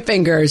going to point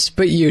fingers,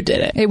 but you did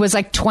it. It was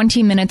like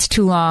 20 minutes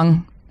too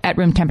long at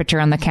room temperature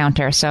on the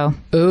counter, so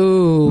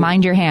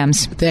mind your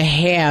hams. The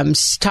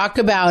hams. Talk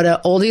about an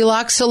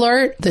Oldilocks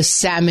alert, the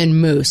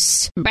salmon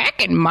mousse.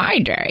 Back in my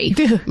day.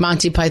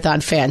 Monty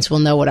Python fans will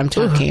know what I'm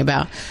talking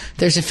about.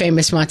 There's a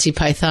famous Monty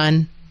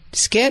Python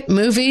skit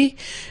movie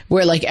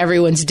where like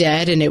everyone's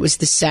dead and it was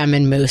the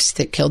salmon mousse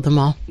that killed them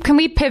all. Can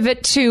we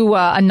pivot to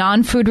a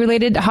non-food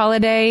related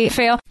holiday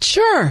fail?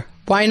 Sure.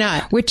 Why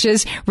not? Which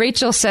is,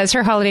 Rachel says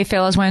her holiday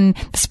fail is when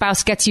the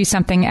spouse gets you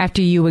something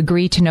after you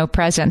agree to no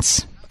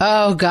presents.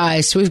 Oh,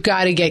 guys, we've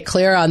got to get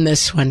clear on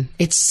this one.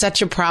 It's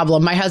such a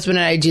problem. My husband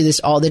and I do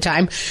this all the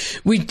time.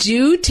 We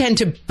do tend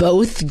to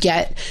both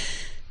get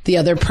the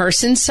other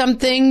person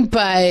something,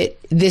 but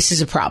this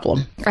is a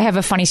problem. I have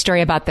a funny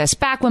story about this.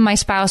 Back when my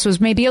spouse was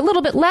maybe a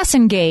little bit less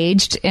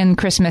engaged in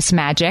Christmas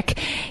magic,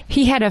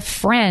 he had a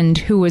friend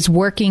who was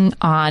working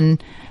on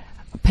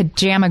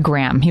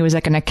Pajamagram. He was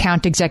like an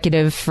account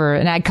executive for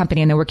an ad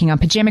company, and they're working on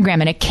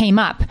Pajamagram, and it came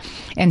up.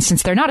 And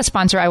since they're not a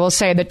sponsor, I will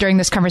say that during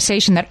this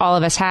conversation that all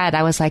of us had,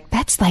 I was like,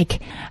 that's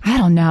like, I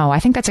don't know. I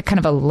think that's a kind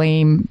of a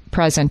lame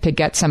present to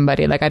get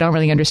somebody. Like, I don't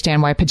really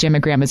understand why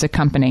Pajamagram is a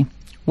company.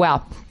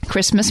 Well,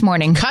 Christmas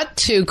morning. Cut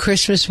to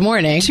Christmas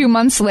morning. 2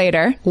 months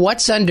later.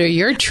 What's under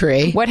your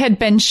tree? What had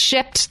been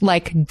shipped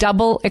like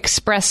double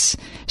express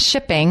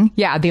shipping.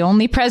 Yeah, the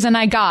only present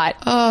I got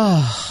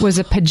was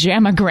a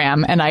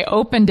Pajamagram. And I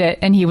opened it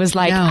and he was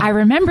like, I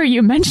remember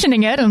you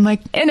mentioning it. I'm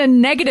like, in a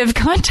negative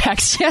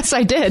context. Yes,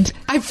 I did.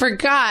 I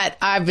forgot,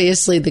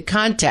 obviously, the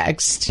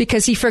context.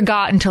 Because he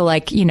forgot until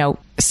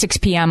 6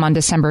 p.m. on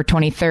December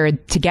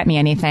 23rd to get me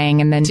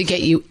anything. And then to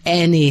get you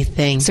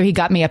anything. So he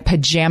got me a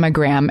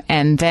Pajamagram,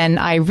 and then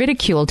I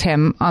ridiculed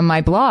him on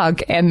my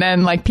blog. And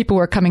then people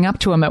were coming up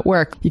to him at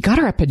work. You got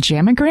her a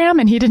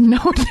Pajamagram? And he didn't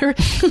know.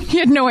 He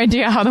had no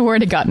idea how the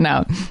word had gotten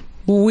out.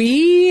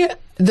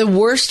 The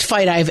worst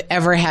fight I've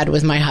ever had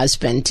with my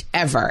husband,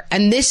 ever.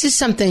 And this is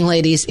something,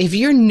 ladies, if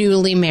you're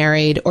newly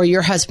married or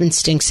your husband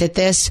stinks at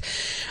this,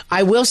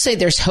 I will say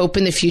there's hope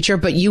in the future,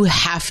 but you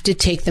have to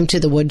take them to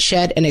the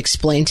woodshed and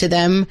explain to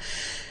them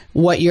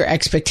what your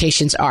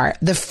expectations are.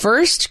 The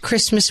first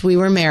Christmas we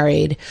were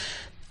married,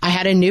 I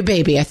had a new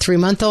baby, a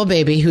 3-month-old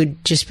baby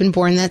who'd just been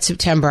born that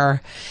September.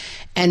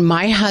 And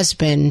my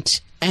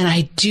husband, and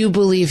I do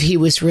believe he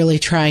was really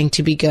trying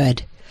to be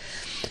good,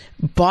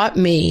 bought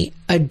me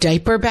a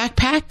diaper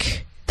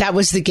backpack. That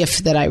was the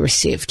gift that I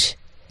received,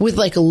 with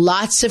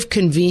lots of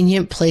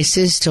convenient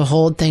places to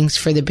hold things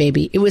for the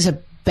baby. It was a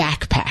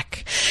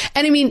backpack.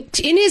 And I mean,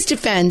 in his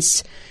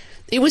defense,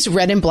 it was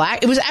red and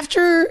black. It was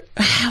after,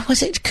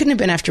 it couldn't have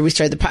been after we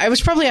started it was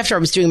probably after I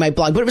was doing my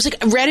blog, but it was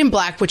red and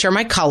black, which are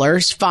my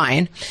colors.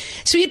 Fine.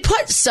 So he had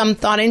put some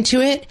thought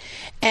into it,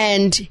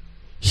 and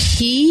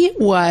he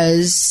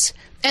was...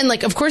 And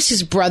of course,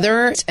 his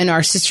brother and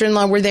our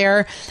sister-in-law were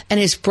there, and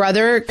his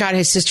brother got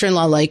his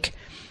sister-in-law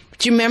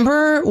do you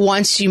remember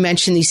once you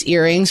mentioned these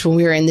earrings when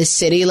we were in this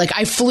city?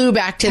 I flew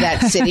back to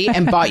that city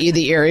and bought you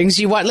the earrings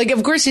you want.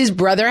 Of course, his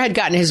brother had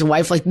gotten his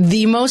wife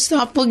the most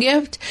thoughtful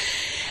gift.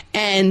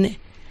 And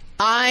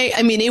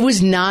I mean, it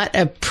was not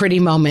a pretty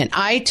moment.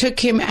 I took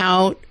him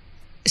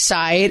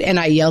outside and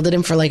I yelled at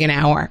him for an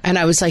hour. And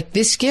I was like,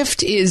 this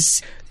gift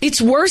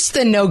it's worse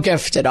than no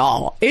gift at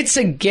all. It's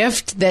a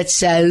gift that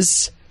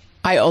says,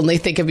 I only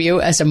think of you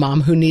as a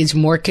mom who needs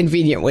more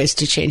convenient ways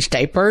to change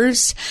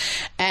diapers.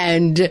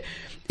 And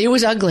it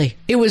was ugly.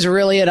 It was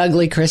really an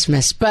ugly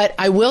Christmas. But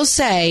I will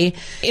say,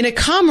 in a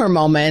calmer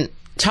moment,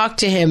 talked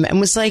to him and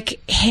was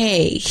like,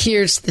 hey,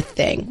 here's the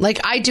thing.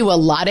 I do a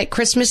lot at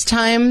Christmas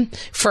time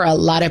for a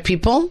lot of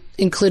people,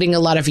 including a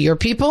lot of your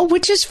people,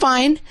 which is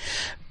fine.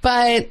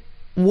 But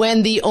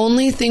when the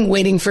only thing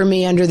waiting for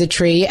me under the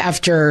tree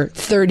after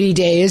 30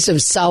 days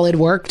of solid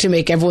work to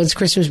make everyone's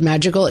Christmas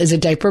magical is a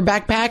diaper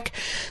backpack,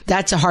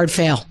 that's a hard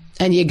fail.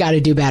 And you got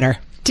to do better.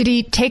 Did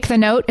he take the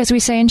note, as we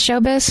say in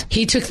showbiz?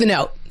 He took the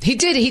note. He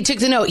did. He took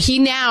the note. He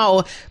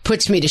now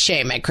puts me to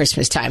shame at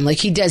Christmas time.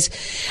 He does.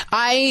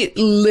 I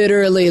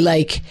literally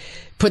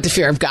put the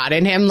fear of God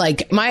in him.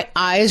 My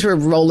eyes were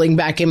rolling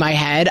back in my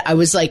head. I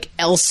was like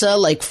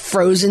Elsa,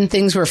 frozen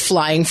things were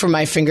flying from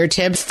my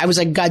fingertips. I was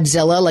like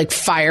Godzilla,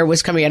 fire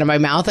was coming out of my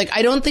mouth.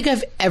 I don't think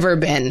I've ever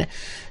been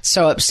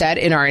so upset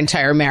in our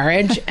entire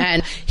marriage.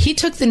 And he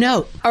took the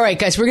note. All right,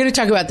 guys, we're going to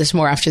talk about this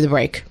more after the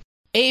break.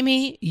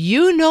 Amy,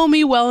 you know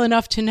me well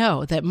enough to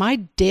know that my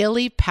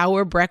daily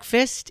power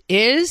breakfast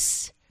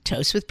is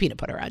toast with peanut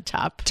butter on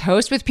top.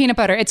 Toast with peanut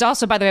butter. It's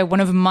also, by the way, one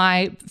of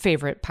my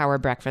favorite power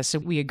breakfasts. So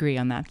we agree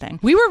on that thing.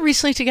 We were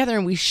recently together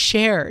and we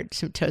shared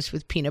some toast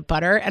with peanut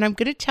butter. And I'm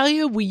going to tell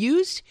you, we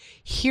used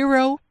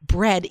Hero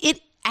bread.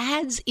 It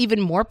adds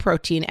even more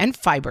protein and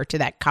fiber to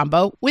that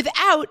combo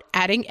without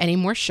adding any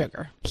more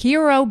sugar.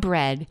 Hero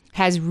bread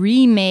has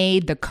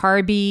remade the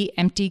carby,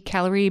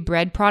 empty-calorie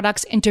bread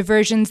products into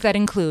versions that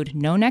include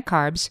no net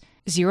carbs,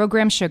 0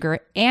 gram sugar,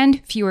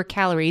 and fewer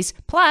calories,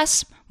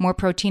 plus more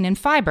protein and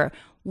fiber,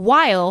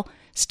 while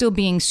still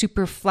being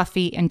super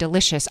fluffy and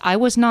delicious. I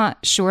was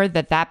not sure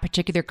that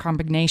particular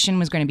combination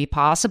was going to be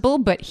possible,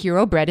 but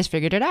Hero Bread has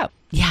figured it out.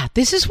 Yeah,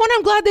 this is one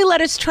I'm glad they let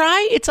us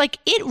try. It's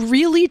it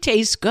really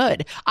tastes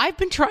good. I've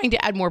been trying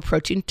to add more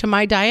protein to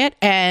my diet,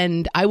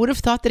 and I would have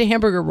thought that a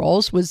hamburger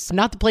rolls was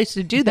not the place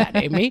to do that,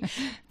 Amy.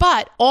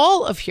 But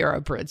all of Hero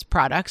Bread's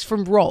products,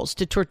 from rolls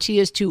to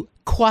tortillas to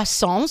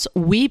croissants,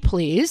 we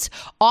please,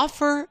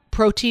 offer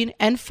protein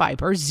and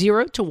fiber,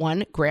 0 to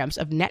 1 grams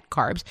of net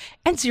carbs,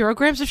 and 0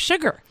 grams of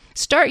sugar.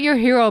 Start your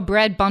Hero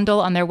Bread bundle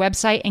on their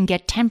website and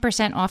get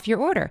 10% off your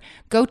order.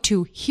 Go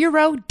to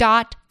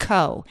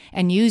hero.co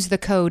and use the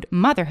code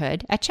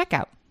motherhood at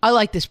checkout. I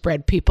like this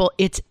bread, people.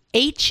 It's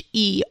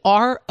HERO.co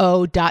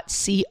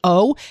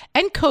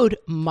and code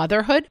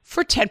motherhood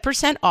for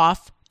 10%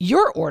 off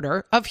your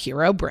order of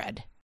Hero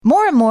Bread.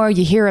 More and more,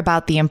 you hear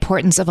about the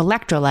importance of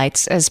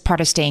electrolytes as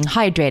part of staying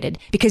hydrated,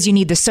 because you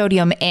need the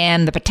sodium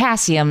and the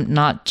potassium,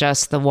 not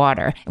just the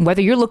water. And whether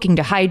you're looking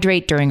to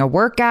hydrate during a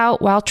workout,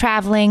 while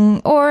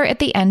traveling, or at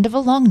the end of a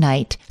long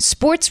night,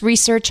 Sports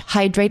Research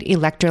Hydrate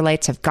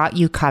Electrolytes have got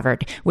you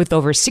covered, with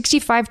over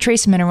 65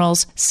 trace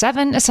minerals,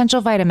 7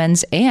 essential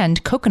vitamins,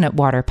 and coconut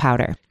water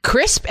powder.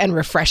 Crisp and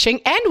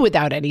refreshing and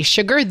without any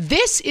sugar,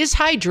 this is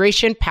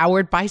hydration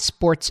powered by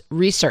Sports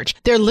Research.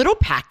 They're little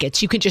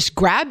packets you can just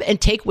grab and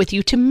take with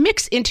you to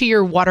mix into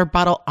your water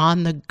bottle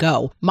on the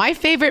go. My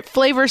favorite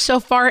flavor so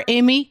far,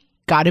 Amy,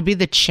 gotta be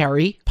the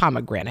cherry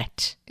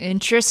pomegranate.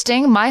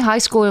 Interesting. My high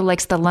schooler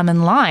likes the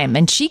lemon lime,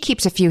 and she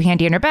keeps a few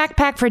handy in her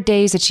backpack for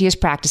days that she has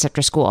practice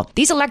after school.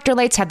 These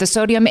electrolytes have the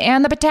sodium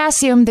and the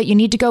potassium that you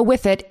need to go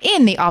with it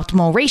in the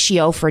optimal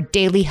ratio for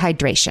daily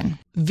hydration.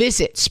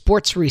 Visit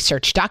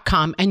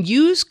sportsresearch.com and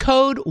use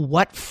code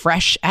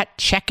WhatFresh at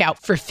checkout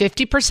for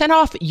 50%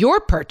 off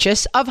your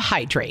purchase of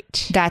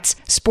Hydrate. That's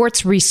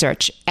Sports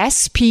Research,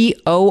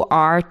 SportsResearch,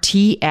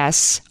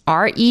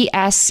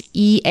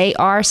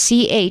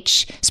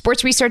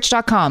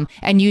 sportsresearch.com,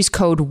 and use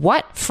code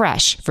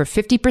WhatFresh for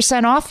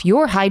 50% off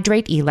your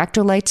Hydrate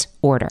electrolytes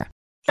order.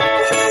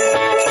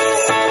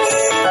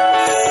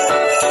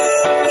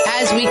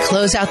 As we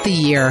close out the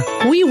year,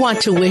 we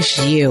want to wish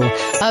you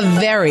a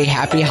very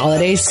happy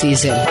holiday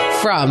season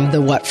from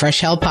the What Fresh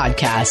Hell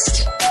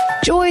podcast.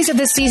 Joys of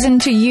the season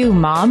to you,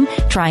 Mom,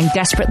 trying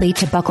desperately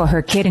to buckle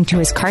her kid into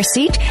his car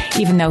seat,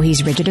 even though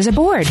he's rigid as a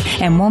board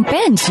and won't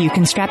bend so you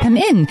can strap him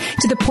in,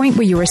 to the point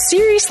where you are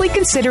seriously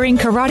considering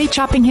karate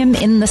chopping him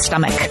in the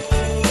stomach.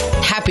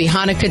 Happy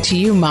Hanukkah to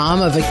you,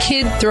 Mom, of a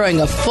kid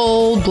throwing a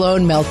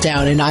full-blown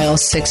meltdown in aisle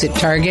 6 at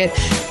Target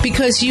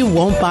because you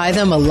won't buy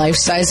them a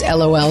life-size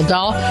LOL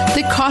doll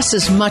that costs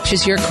as much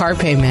as your car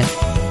payment.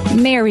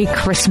 Merry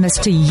Christmas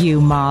to you,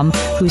 Mom,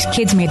 whose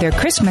kids made their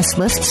Christmas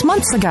lists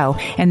months ago,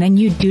 and then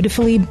you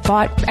dutifully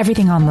bought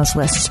everything on those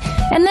lists.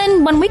 And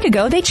then 1 week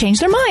ago, they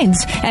changed their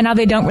minds, and now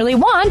they don't really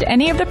want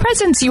any of the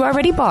presents you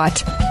already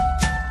bought.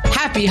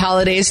 Happy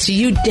holidays to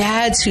you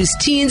dads whose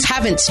teens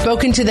haven't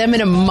spoken to them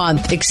in a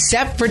month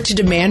except for to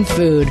demand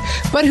food,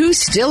 but who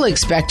still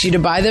expect you to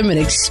buy them an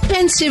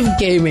expensive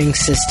gaming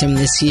system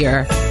this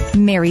year.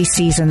 Merry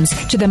seasons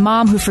to the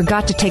mom who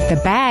forgot to take the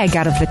bag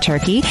out of the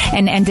turkey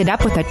and ended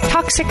up with a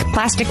toxic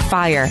plastic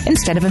fire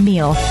instead of a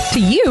meal. To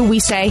you, we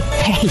say,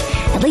 hey,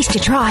 at least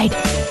you tried.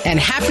 And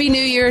Happy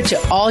New Year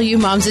to all you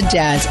moms and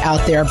dads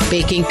out there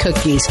baking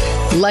cookies,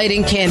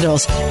 lighting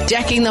candles,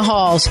 decking the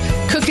halls,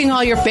 cooking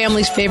all your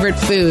family's favorite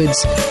foods.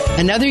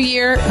 Another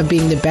year of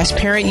being the best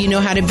parent you know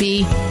how to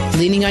be,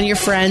 leaning on your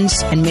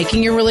friends, and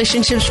making your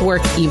relationships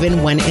work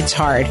even when it's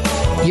hard.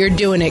 You're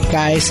doing it,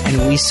 guys,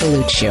 and we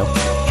salute you.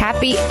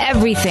 Happy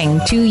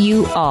everything to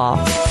you all.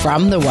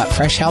 From the What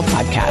Fresh Hell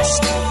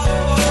podcast.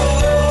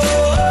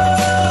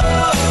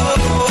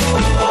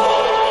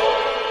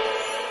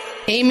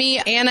 Amy,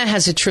 Anna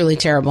has a truly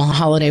terrible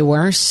holiday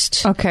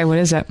worst. Okay, what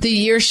is it? The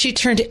year she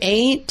turned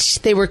 8,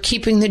 they were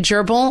keeping the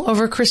gerbil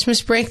over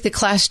Christmas break, the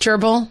class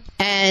gerbil,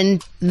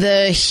 and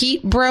the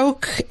heat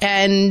broke,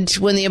 and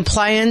when the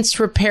appliance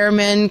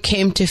repairman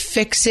came to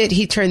fix it,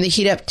 he turned the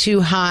heat up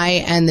too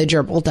high, and the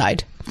gerbil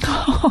died.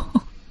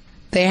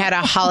 They had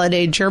a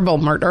holiday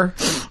gerbil murder.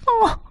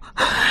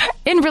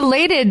 In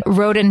related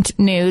rodent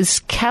news,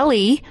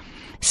 Kelly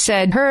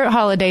said her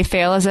holiday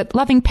fail is that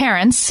loving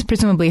parents,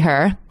 presumably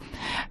her,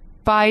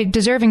 by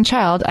deserving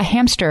child a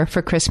hamster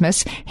for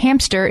Christmas.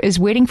 Hamster is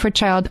waiting for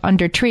child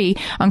under tree.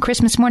 On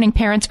Christmas morning,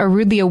 parents are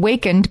rudely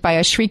awakened by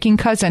a shrieking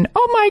cousin.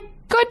 Oh my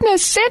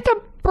goodness,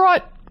 Santa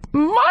brought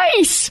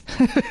mice!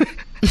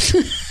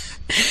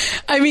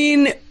 I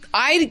mean,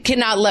 I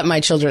cannot let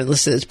my children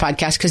listen to this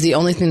podcast because the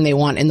only thing they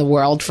want in the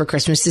world for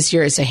Christmas this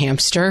year is a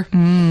hamster.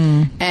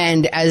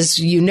 And as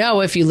you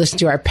know, if you listen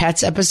to our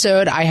pets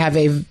episode, I have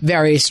a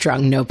very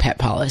strong no pet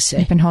policy.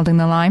 You've been holding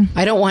the line?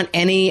 I don't want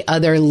any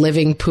other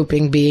living,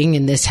 pooping being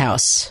in this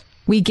house.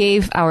 We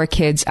gave our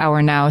kids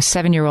our now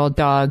 7-year-old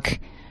dog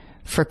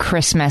for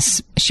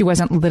Christmas. She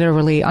wasn't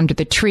literally under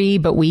the tree,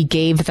 but we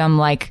gave them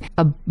like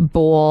a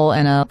bowl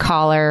and a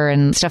collar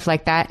and stuff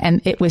like that.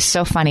 And it was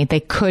so funny. They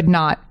could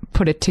not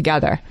put it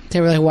together.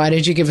 They were like, why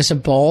did you give us a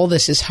bowl?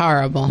 This is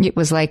horrible. It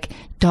was like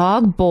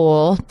dog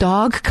bowl,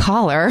 dog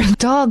collar,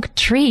 dog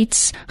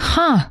treats.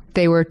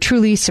 They were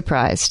truly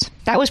surprised.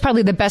 That was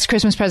probably the best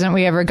Christmas present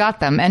we ever got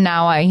them. And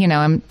now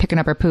I'm picking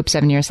up her poop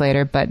 7 years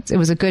later, but it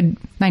was a good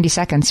 90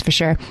 seconds for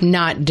sure.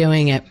 Not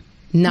doing it.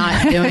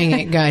 Not doing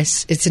it,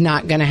 guys. It's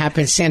not going to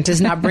happen.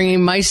 Santa's not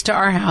bringing mice to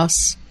our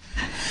house.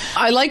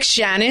 I like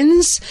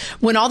Shannon's.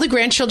 When all the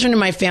grandchildren in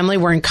my family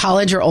were in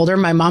college or older,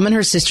 my mom and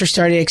her sister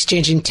started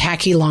exchanging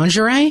tacky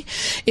lingerie.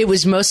 It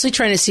was mostly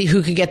trying to see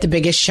who could get the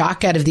biggest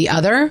shock out of the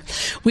other.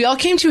 We all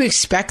came to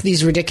expect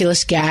these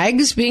ridiculous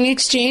gags being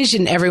exchanged,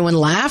 and everyone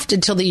laughed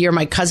until the year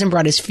my cousin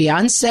brought his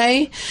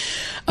fiancé.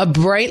 A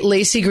bright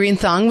lacy green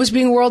thong was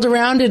being whirled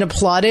around and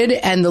applauded,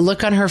 and the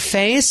look on her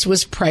face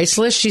was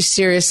priceless. She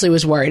seriously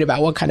was worried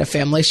about what kind of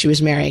family she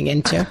was marrying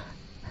into.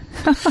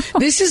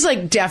 This is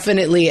like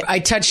definitely, I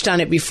touched on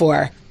it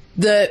before.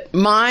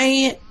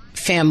 My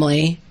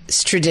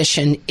family's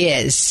tradition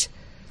is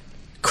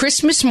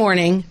Christmas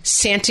morning,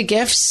 Santa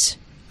gifts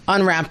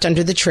unwrapped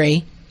under the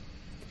tree.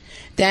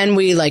 Then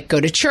we go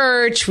to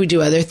church. We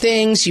do other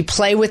things. You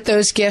play with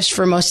those gifts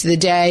for most of the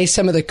day.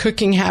 Some of the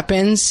cooking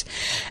happens.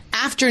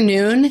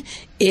 Afternoon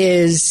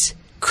is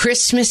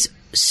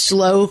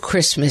slow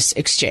Christmas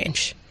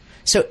exchange.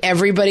 So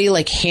everybody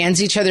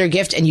hands each other a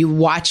gift and you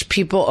watch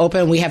people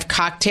open. We have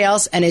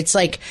cocktails and it's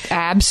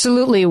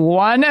absolutely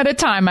one at a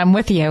time. I'm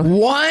with you.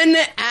 One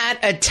at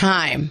a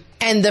time.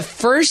 And the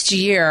first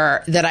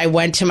year that I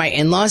went to my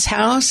in-laws'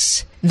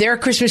 house, their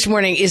Christmas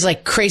morning is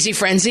crazy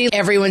frenzy.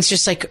 Everyone's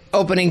just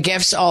opening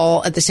gifts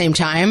all at the same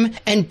time.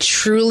 And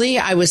truly,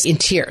 I was in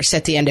tears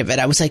at the end of it.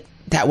 I was like,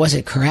 that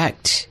wasn't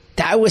correct.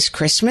 That was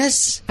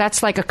Christmas?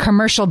 That's like a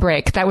commercial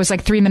break. That was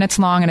 3 minutes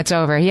long and it's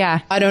over. Yeah.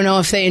 I don't know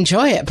if they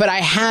enjoy it, but I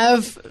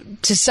have,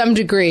 to some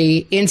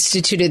degree,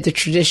 instituted the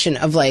tradition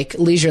of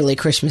leisurely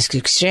Christmas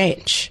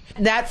exchange.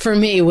 That for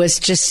me was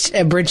just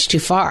a bridge too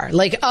far.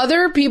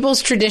 Other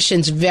people's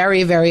traditions,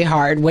 very, very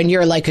hard when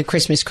you're a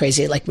Christmas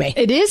crazy like me.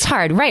 It is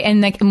hard, right?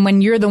 And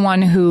when you're the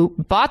one who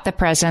bought the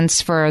presents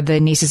for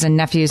the nieces and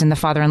nephews and the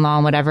father-in-law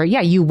and whatever,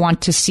 yeah, you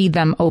want to see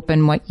them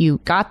open what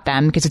you got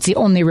them because it's the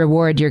only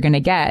reward you're going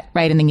to get,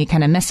 right? And then you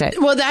kind of miss it.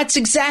 Well, that's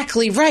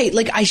exactly right.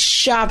 I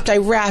shopped, I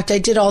wrapped, I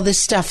did all this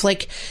stuff.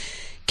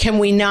 Can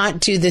we not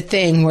do the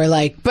thing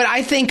where but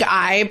I think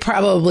I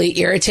probably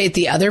irritate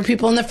the other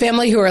people in the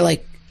family who are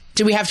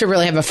do we have to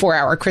really have a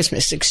 4-hour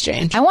Christmas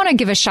exchange? I want to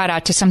give a shout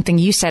out to something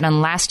you said on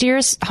last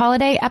year's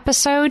holiday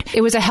episode. It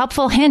was a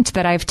helpful hint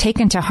that I've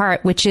taken to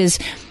heart, which is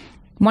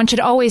one should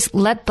always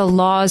let the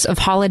laws of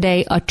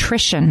holiday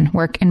attrition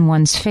work in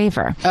one's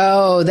favor.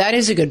 Oh, that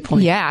is a good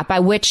point. Yeah, by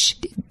which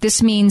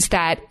this means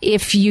that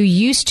if you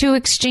used to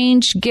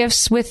exchange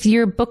gifts with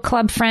your book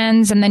club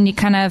friends and then you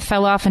kind of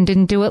fell off and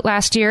didn't do it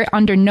last year,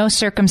 under no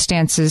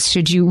circumstances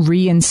should you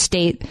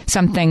reinstate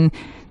something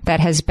that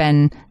has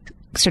been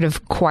sort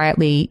of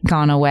quietly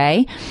gone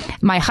away.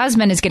 My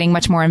husband is getting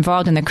much more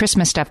involved in the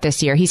Christmas stuff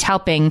this year. He's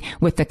helping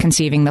with the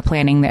conceiving, the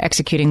planning, the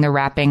executing, the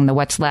wrapping, the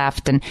what's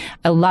left, and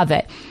I love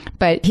it.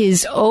 But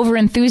his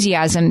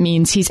overenthusiasm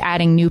means he's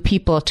adding new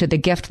people to the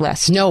gift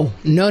list. No.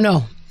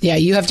 Yeah,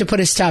 you have to put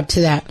a stop to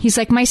that. He's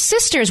like, my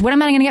sisters, what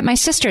am I going to get my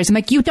sisters? I'm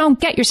like, you don't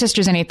get your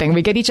sisters anything.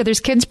 We get each other's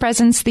kids'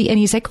 presents. And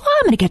he's like,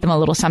 I'm going to get them a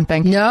little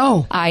something.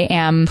 No. I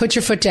am. Put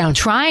your foot down.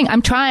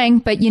 I'm trying,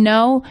 but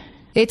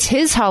it's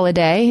his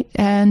holiday,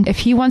 and if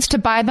he wants to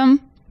buy them,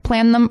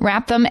 plan them,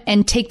 wrap them,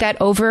 and take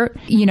that over,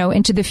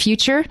 into the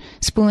future,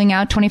 spooling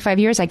out 25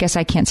 years, I guess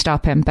I can't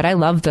stop him. But I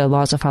love the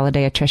laws of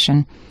holiday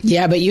attrition.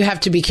 Yeah, but you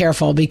have to be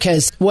careful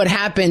because what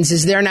happens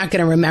is they're not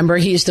going to remember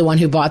he's the one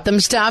who bought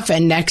them stuff.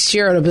 And next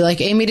year it'll be like,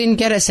 Amy didn't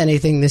get us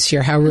anything this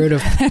year. How rude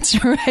of her.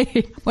 That's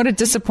right. What a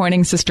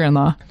disappointing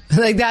sister-in-law.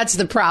 That's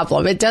the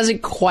problem. It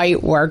doesn't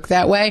quite work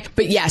that way.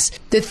 But yes,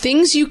 the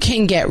things you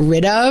can get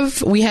rid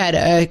of. We had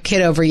a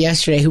kid over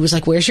yesterday who was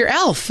like, where's your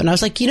elf? And I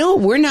was like,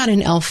 we're not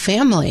an elf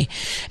family.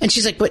 And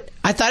she's like, but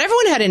I thought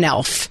everyone had an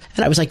elf.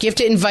 And I was like, you have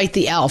to invite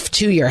the elf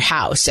to your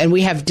house. And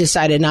we have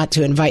decided not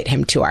to invite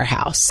him to our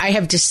house. I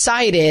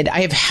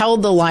have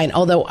held the line,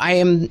 although I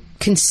am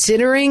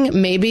considering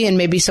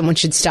maybe someone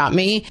should stop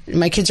me.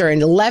 My kids are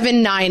in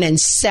 11, 9, and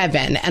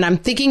 7. And I'm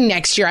thinking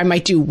next year I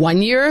might do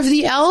 1 year of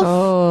the elf.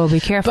 Oh, be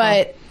careful.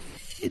 But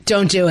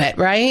don't do it,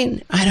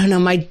 right? I don't know.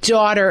 My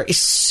daughter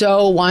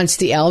so wants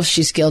the elf.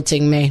 She's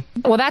guilting me.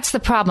 Well, that's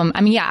the problem.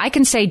 I mean, yeah, I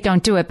can say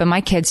don't do it, but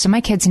my kids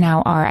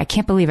now are, I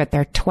can't believe it,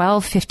 they're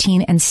 12,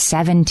 15, and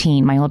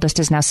 17. My oldest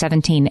is now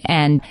 17.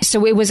 And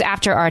so it was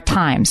after our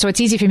time. So it's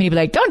easy for me to be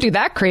like, don't do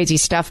that crazy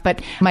stuff.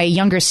 But my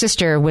younger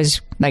sister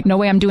was like, no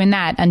way I'm doing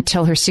that,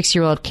 until her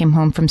 6-year-old came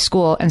home from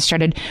school and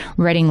started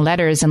writing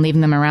letters and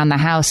leaving them around the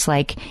house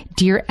like,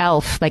 dear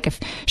elf,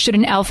 should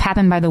an elf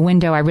happen by the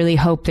window, I really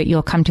hope that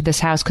you'll come to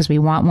this house because we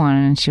want one.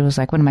 And she was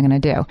like, what am I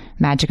going to do?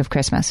 Magic of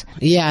Christmas.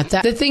 Yeah.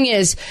 The thing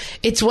is,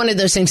 it's one of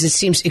those things that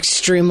seems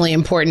extremely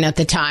important at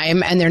the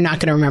time, and they're not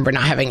going to remember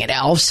not having an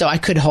elf. So I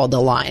could hold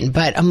the line,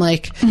 but I'm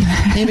like,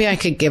 maybe I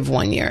could give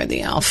 1 year of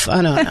the elf.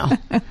 I don't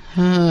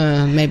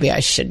know. Maybe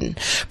I shouldn't.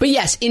 But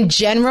yes, in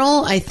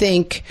general, I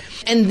think,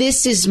 and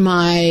this is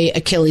my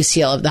Achilles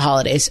heel of the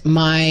holidays.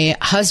 My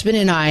husband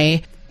and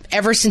I,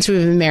 ever since we've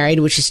been married,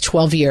 which is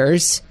 12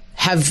 years,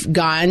 have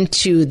gone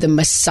to the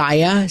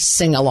Messiah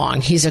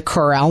sing-along. He's a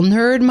chorale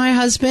nerd, my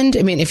husband.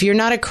 I mean, if you're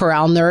not a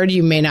chorale nerd,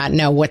 you may not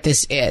know what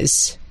this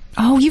is.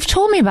 Oh, you've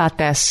told me about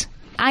this.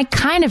 I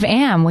kind of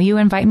am. Will you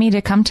invite me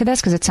to come to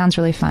this? Because it sounds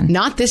really fun.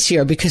 Not this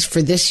year, because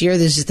for this year,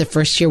 this is the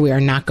first year we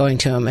are not going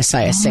to a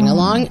Messiah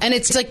sing-along. And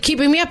it's like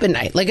keeping me up at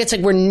night. It's like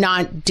we're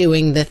not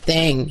doing the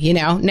thing,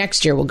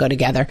 Next year we'll go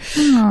together.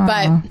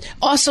 But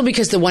also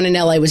because the one in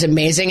LA was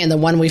amazing, and the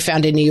one we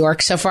found in New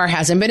York so far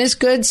hasn't been as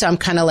good. So I'm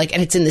kind of like,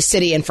 and it's in the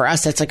city, and for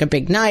us, that's like a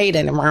big night,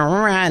 and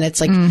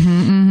it's like,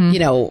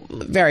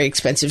 very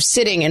expensive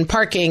sitting and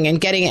parking and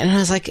getting it. And I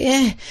was like,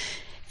 I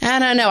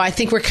don't know. I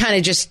think we're kind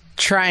of just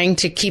trying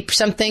to keep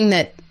something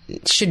that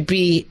should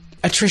be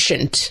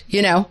attritioned,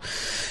 you know?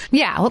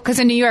 Yeah, well, because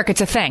in New York,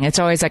 it's a thing. It's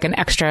always like an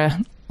extra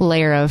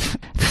layer of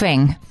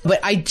thing. But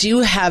I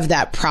do have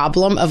that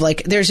problem of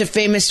like, there's a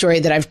famous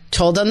story that I've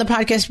told on the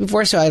podcast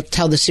before, so I'll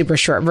tell the super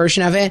short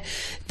version of it,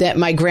 that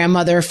my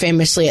grandmother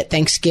famously at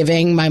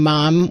Thanksgiving, my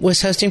mom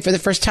was hosting for the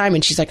first time,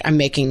 and she's like, I'm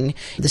making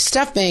the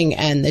stuffing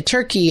and the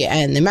turkey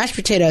and the mashed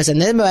potatoes,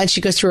 and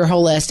she goes through her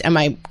whole list, and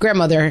my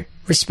grandmother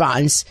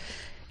responds,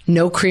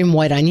 no cream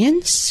white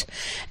onions?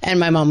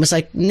 And my mom was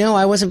like, no,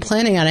 I wasn't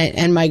planning on it.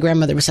 And my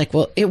grandmother was like,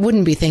 well, it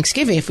wouldn't be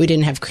Thanksgiving if we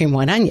didn't have cream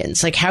white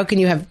onions. Like, how can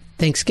you have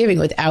Thanksgiving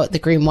without the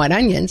cream white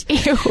onions?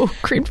 Ew,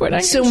 cream white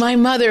onions. So my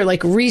mother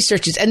like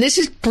researches, and this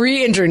is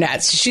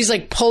pre-internet. So she's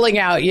like pulling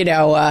out,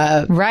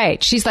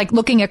 right. She's like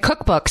looking at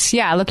cookbooks.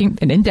 Yeah, looking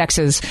at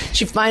indexes.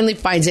 She finally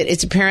finds it.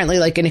 It's apparently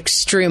like an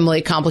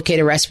extremely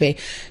complicated recipe.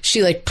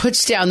 She like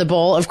puts down the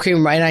bowl of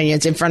cream white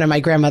onions in front of my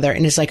grandmother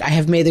and is like, I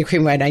have made the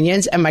cream white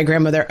onions. And my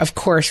grandmother, of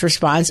course,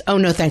 responds, oh,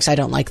 no, thanks. I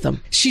don't like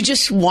them. She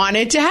just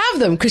wanted to have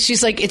them because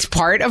she's like, it's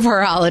part of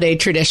her holiday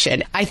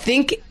tradition. I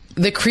think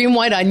the cream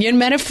white onion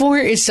metaphor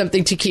is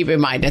something to keep in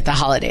mind at the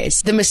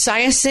holidays. The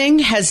Messiah Sing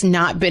has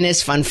not been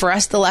as fun for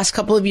us the last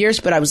couple of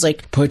years, but I was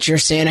like, put your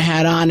Santa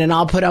hat on and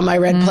I'll put on my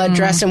red plaid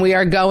dress and we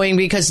are going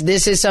because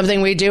this is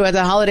something we do at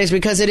the holidays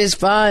because it is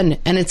fun.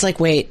 And it's like,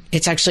 wait,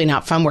 it's actually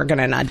not fun. We're going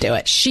to not do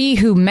it. She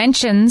who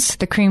mentions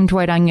the creamed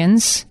white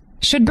onions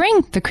should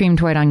bring the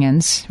creamed white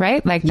onions,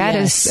 right? Like that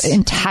is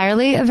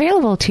entirely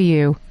available to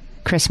you,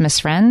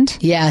 Christmas friend.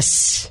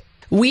 Yes.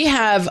 We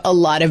have a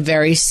lot of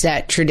very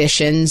set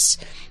traditions.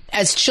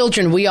 As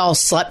children, we all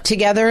slept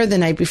together the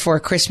night before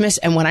Christmas.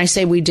 And when I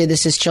say we did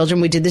this as children,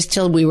 we did this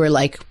till we were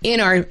like in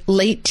our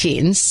late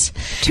teens.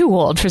 Too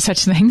old for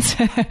such things.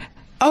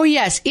 Oh,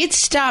 yes. It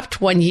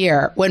stopped one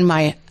year when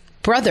my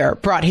brother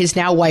brought his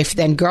now wife,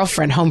 then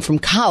girlfriend, home from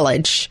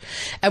college.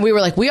 And we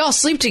were like, we all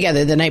sleep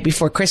together the night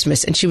before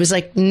Christmas. And she was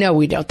like, no,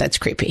 we don't. That's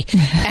creepy.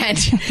 And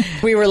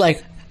we were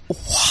like,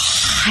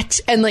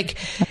 what? And like,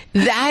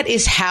 that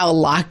is how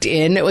locked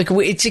in, like,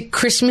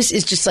 Christmas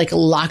is just like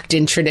locked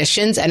in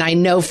traditions. And I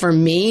know for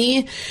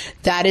me,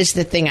 that is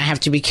the thing I have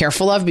to be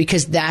careful of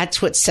because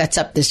that's what sets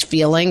up this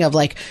feeling of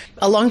like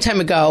a long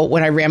time ago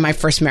when I ran my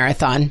first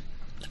marathon,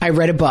 I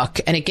read a book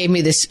and it gave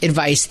me this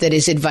advice that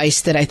is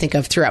advice that I think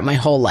of throughout my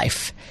whole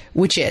life,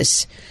 which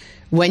is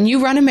when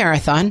you run a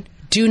marathon,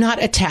 do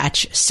not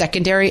attach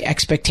secondary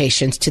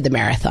expectations to the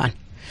marathon.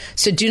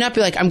 So do not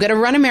be like, I'm going to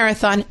run a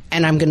marathon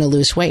and I'm going to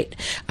lose weight.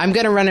 I'm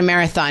going to run a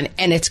marathon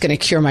and it's going to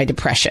cure my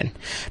depression.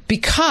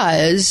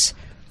 Because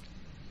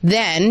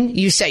then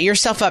you set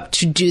yourself up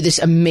to do this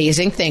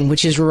amazing thing,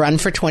 which is run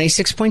for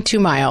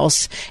 26.2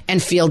 miles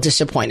and feel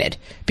disappointed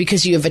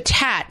because you have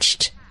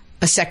attached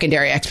a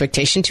secondary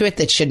expectation to it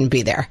that shouldn't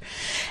be there.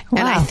 Wow.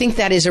 And I think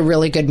that is a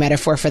really good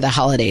metaphor for the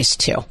holidays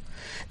too.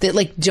 That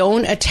like,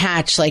 don't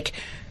attach like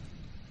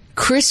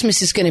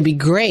Christmas is going to be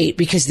great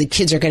because the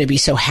kids are going to be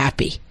so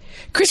happy.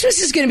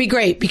 Christmas is going to be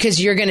great because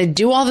you're going to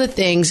do all the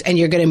things and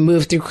you're going to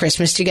move through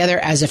Christmas together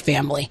as a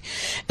family.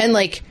 And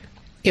like,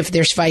 if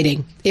there's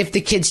fighting, if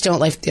the kids don't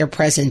like their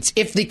presents,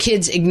 if the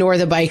kids ignore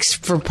the bikes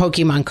for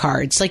Pokemon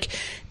cards, like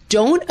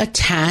don't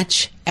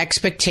attach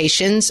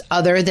expectations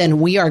other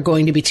than we are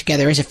going to be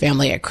together as a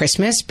family at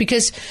Christmas.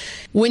 Because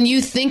when you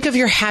think of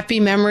your happy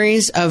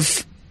memories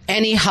of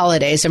any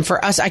holidays, and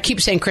for us, I keep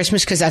saying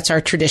Christmas because that's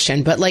our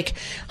tradition, but like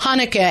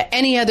Hanukkah,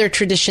 any other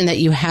tradition that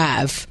you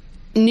have,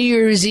 New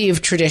Year's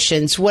Eve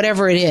traditions,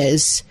 whatever it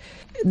is,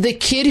 the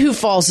kid who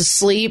falls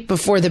asleep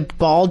before the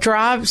ball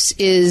drops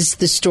is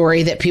the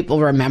story that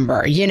people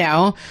remember, you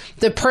know?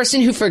 The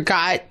person who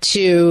forgot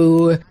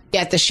to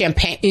get the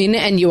champagne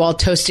and you all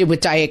toasted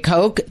with Diet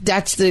Coke,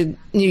 that's the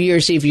New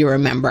Year's Eve you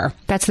remember.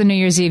 That's the New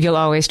Year's Eve you'll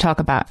always talk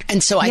about.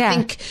 And so I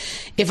think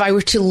if I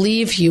were to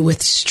leave you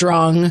with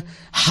strong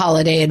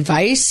holiday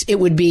advice, it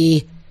would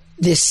be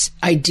this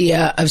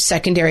idea of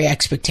secondary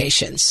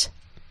expectations.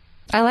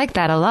 I like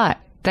that a lot.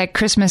 That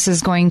Christmas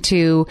is going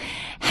to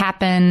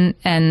happen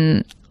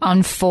and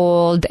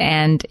unfold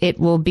and it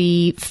will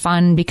be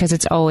fun because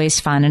it's always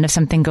fun. And if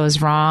something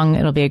goes wrong,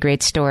 it'll be a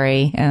great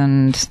story.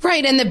 And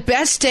right. And the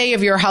best day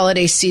of your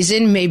holiday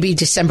season may be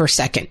December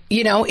 2nd.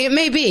 You know, it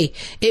may be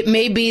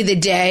the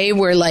day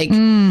where like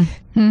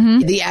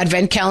the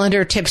advent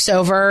calendar tips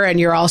over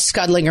and you're all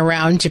scuttling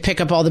around to pick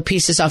up all the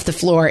pieces off the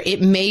floor.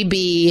 It may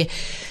be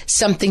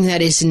something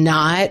that is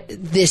not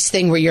this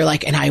thing where you're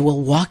like, and I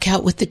will walk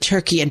out with the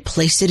turkey and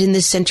place it in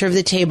the center of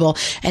the table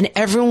and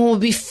everyone will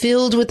be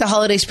filled with the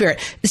holiday spirit.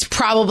 It's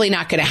probably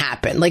not going to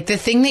happen. Like the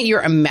thing that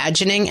you're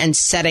imagining and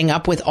setting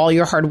up with all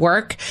your hard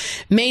work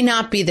may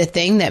not be the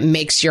thing that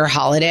makes your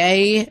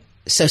holiday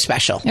so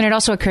special. And it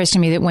also occurs to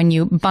me that when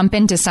you bump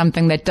into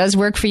something that does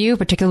work for you,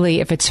 particularly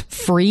if it's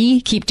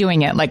free, keep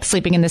doing it. Like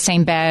sleeping in the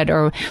same bed,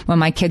 or when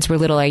my kids were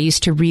little, I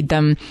used to read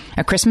them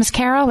A Christmas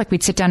Carol. Like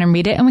we'd sit down and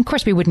read it. And of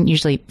course we wouldn't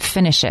usually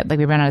finish it. Like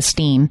we ran out of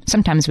steam.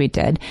 Sometimes we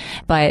did,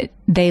 but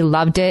they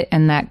loved it.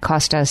 And that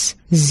cost us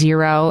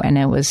 $0. And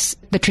it was,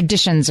 the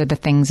traditions are the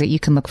things that you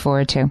can look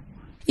forward to.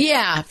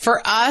 Yeah.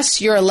 For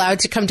us, you're allowed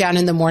to come down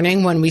in the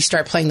morning when we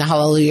start playing the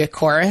Hallelujah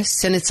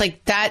chorus. And it's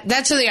like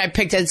that's something I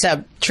picked as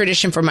a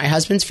tradition for my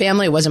husband's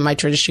family. It wasn't my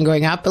tradition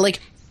growing up, but like,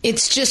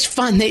 it's just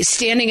fun. They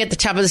standing at the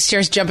top of the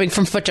stairs, jumping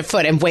from foot to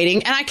foot and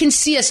waiting. And I can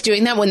see us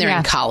doing that when they're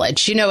in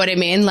college. You know what I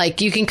mean?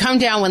 Like, you can come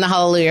down when the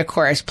Hallelujah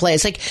chorus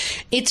plays. Like,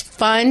 it's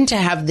fun to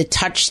have the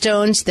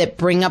touchstones that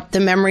bring up the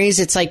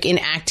memories. It's like in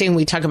acting,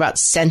 we talk about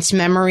sense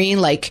memory.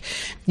 Like,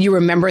 you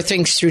remember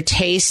things through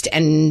taste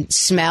and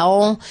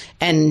smell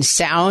and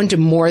sound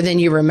more than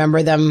you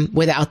remember them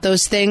without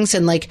those things.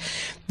 And like,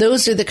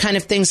 those are the kind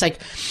of things like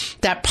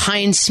that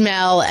pine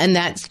smell and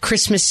that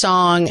Christmas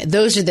song.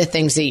 Those are the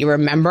things that you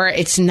remember.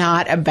 It's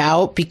not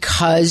about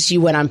because you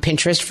went on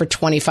Pinterest for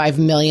 25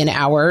 million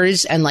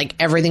hours and like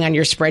everything on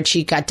your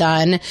spreadsheet got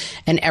done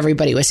and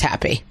everybody was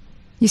happy.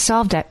 You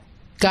solved it.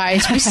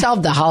 Guys, we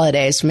solved the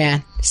holidays,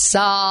 man.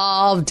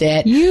 Solved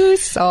it. You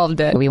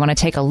solved it. We want to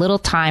take a little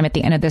time at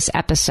the end of this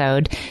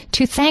episode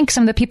to thank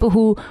some of the people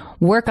who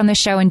work on the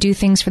show and do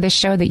things for this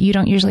show that you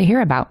don't usually hear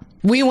about.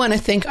 We want to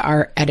thank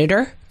our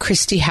editor,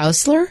 Christy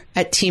Hausler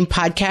at Team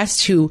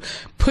Podcast, who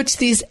puts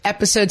these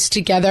episodes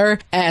together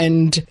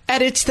and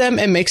edits them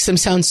and makes them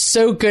sound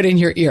so good in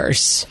your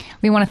ears.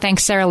 We want to thank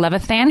Sarah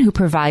Levithan, who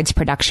provides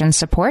production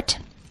support.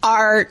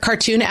 Our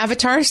cartoon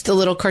avatars, the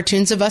little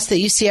cartoons of us that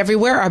you see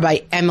everywhere, are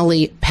by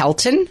Emily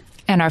Pelton.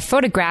 And our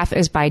photograph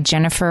is by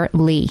Jennifer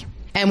Lee.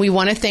 And we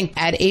want to thank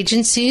ad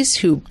agencies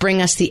who bring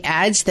us the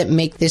ads that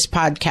make this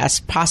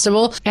podcast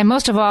possible. And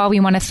most of all, we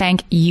want to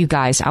thank you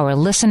guys, our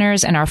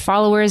listeners and our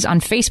followers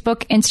on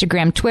Facebook,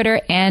 Instagram,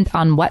 Twitter, and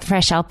on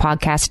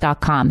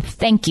whatfreshhellpodcast.com.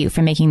 Thank you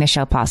for making the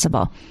show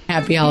possible.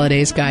 Happy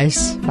holidays,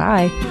 guys.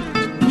 Bye.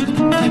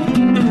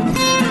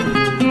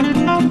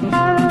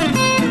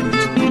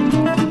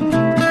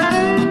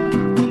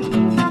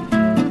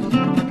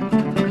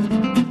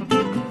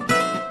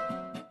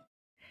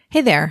 Hey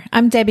there,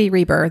 I'm Debbie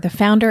Reber, the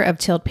founder of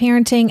Tilt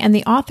Parenting and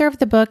the author of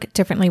the book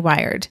Differently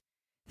Wired.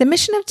 The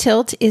mission of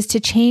Tilt is to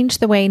change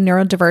the way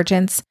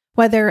neurodivergence,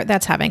 whether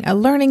that's having a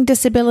learning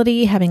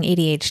disability, having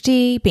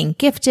ADHD, being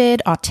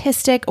gifted,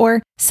 autistic,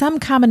 or some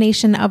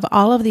combination of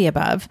all of the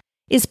above,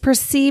 is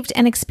perceived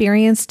and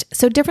experienced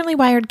so differently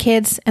wired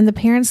kids and the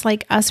parents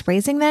like us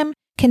raising them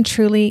can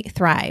truly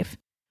thrive.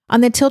 On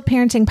the Tilt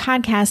Parenting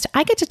podcast,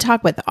 I get to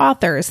talk with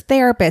authors,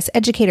 therapists,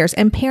 educators,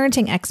 and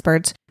parenting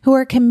experts who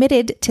are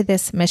committed to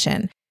this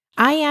mission.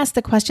 I ask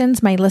the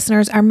questions my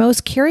listeners are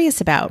most curious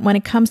about when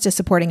it comes to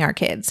supporting our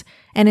kids.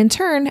 And in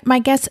turn, my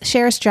guests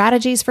share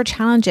strategies for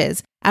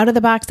challenges,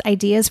 out-of-the-box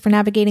ideas for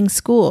navigating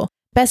school,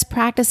 best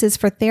practices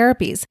for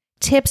therapies,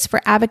 tips for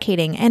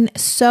advocating, and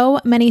so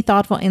many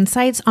thoughtful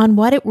insights on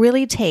what it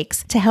really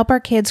takes to help our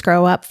kids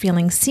grow up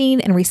feeling seen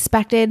and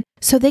respected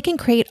so they can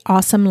create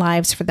awesome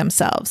lives for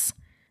themselves.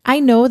 I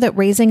know that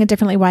raising a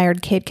differently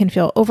wired kid can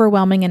feel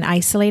overwhelming and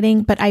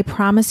isolating, but I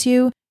promise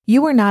you,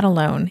 you are not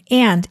alone,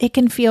 and it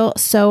can feel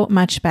so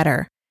much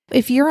better.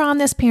 If you're on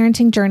this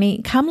parenting journey,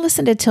 come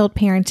listen to Tilt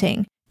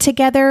Parenting.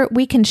 Together,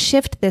 we can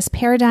shift this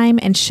paradigm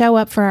and show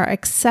up for our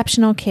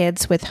exceptional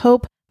kids with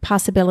hope,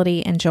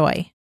 possibility, and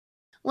joy.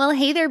 Well,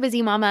 hey there,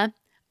 busy mama.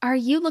 Are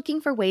you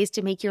looking for ways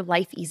to make your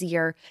life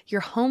easier,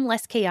 your home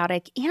less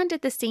chaotic, and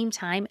at the same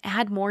time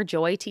add more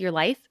joy to your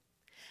life?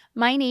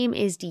 My name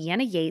is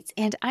Deanna Yates,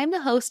 and I'm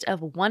the host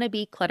of Wanna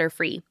Be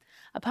Clutter-Free,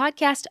 a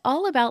podcast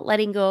all about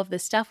letting go of the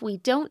stuff we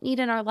don't need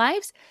in our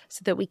lives so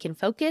that we can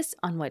focus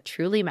on what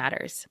truly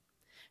matters.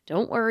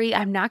 Don't worry,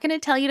 I'm not going to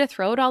tell you to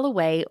throw it all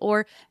away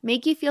or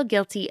make you feel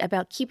guilty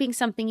about keeping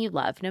something you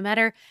love, no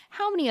matter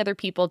how many other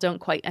people don't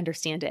quite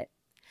understand it.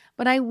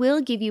 But I will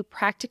give you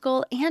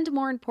practical and,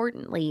 more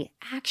importantly,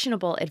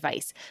 actionable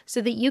advice so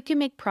that you can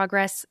make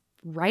progress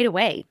right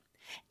away.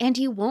 And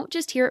you won't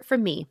just hear it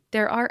from me.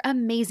 There are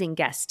amazing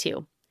guests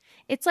too.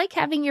 It's like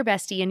having your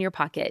bestie in your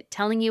pocket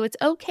telling you it's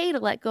okay to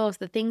let go of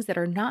the things that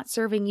are not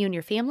serving you and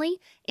your family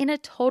in a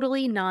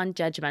totally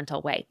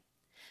non-judgmental way.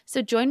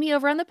 So join me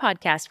over on the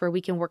podcast where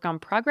we can work on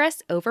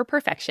progress over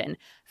perfection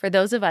for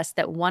those of us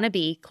that want to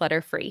be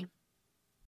clutter-free.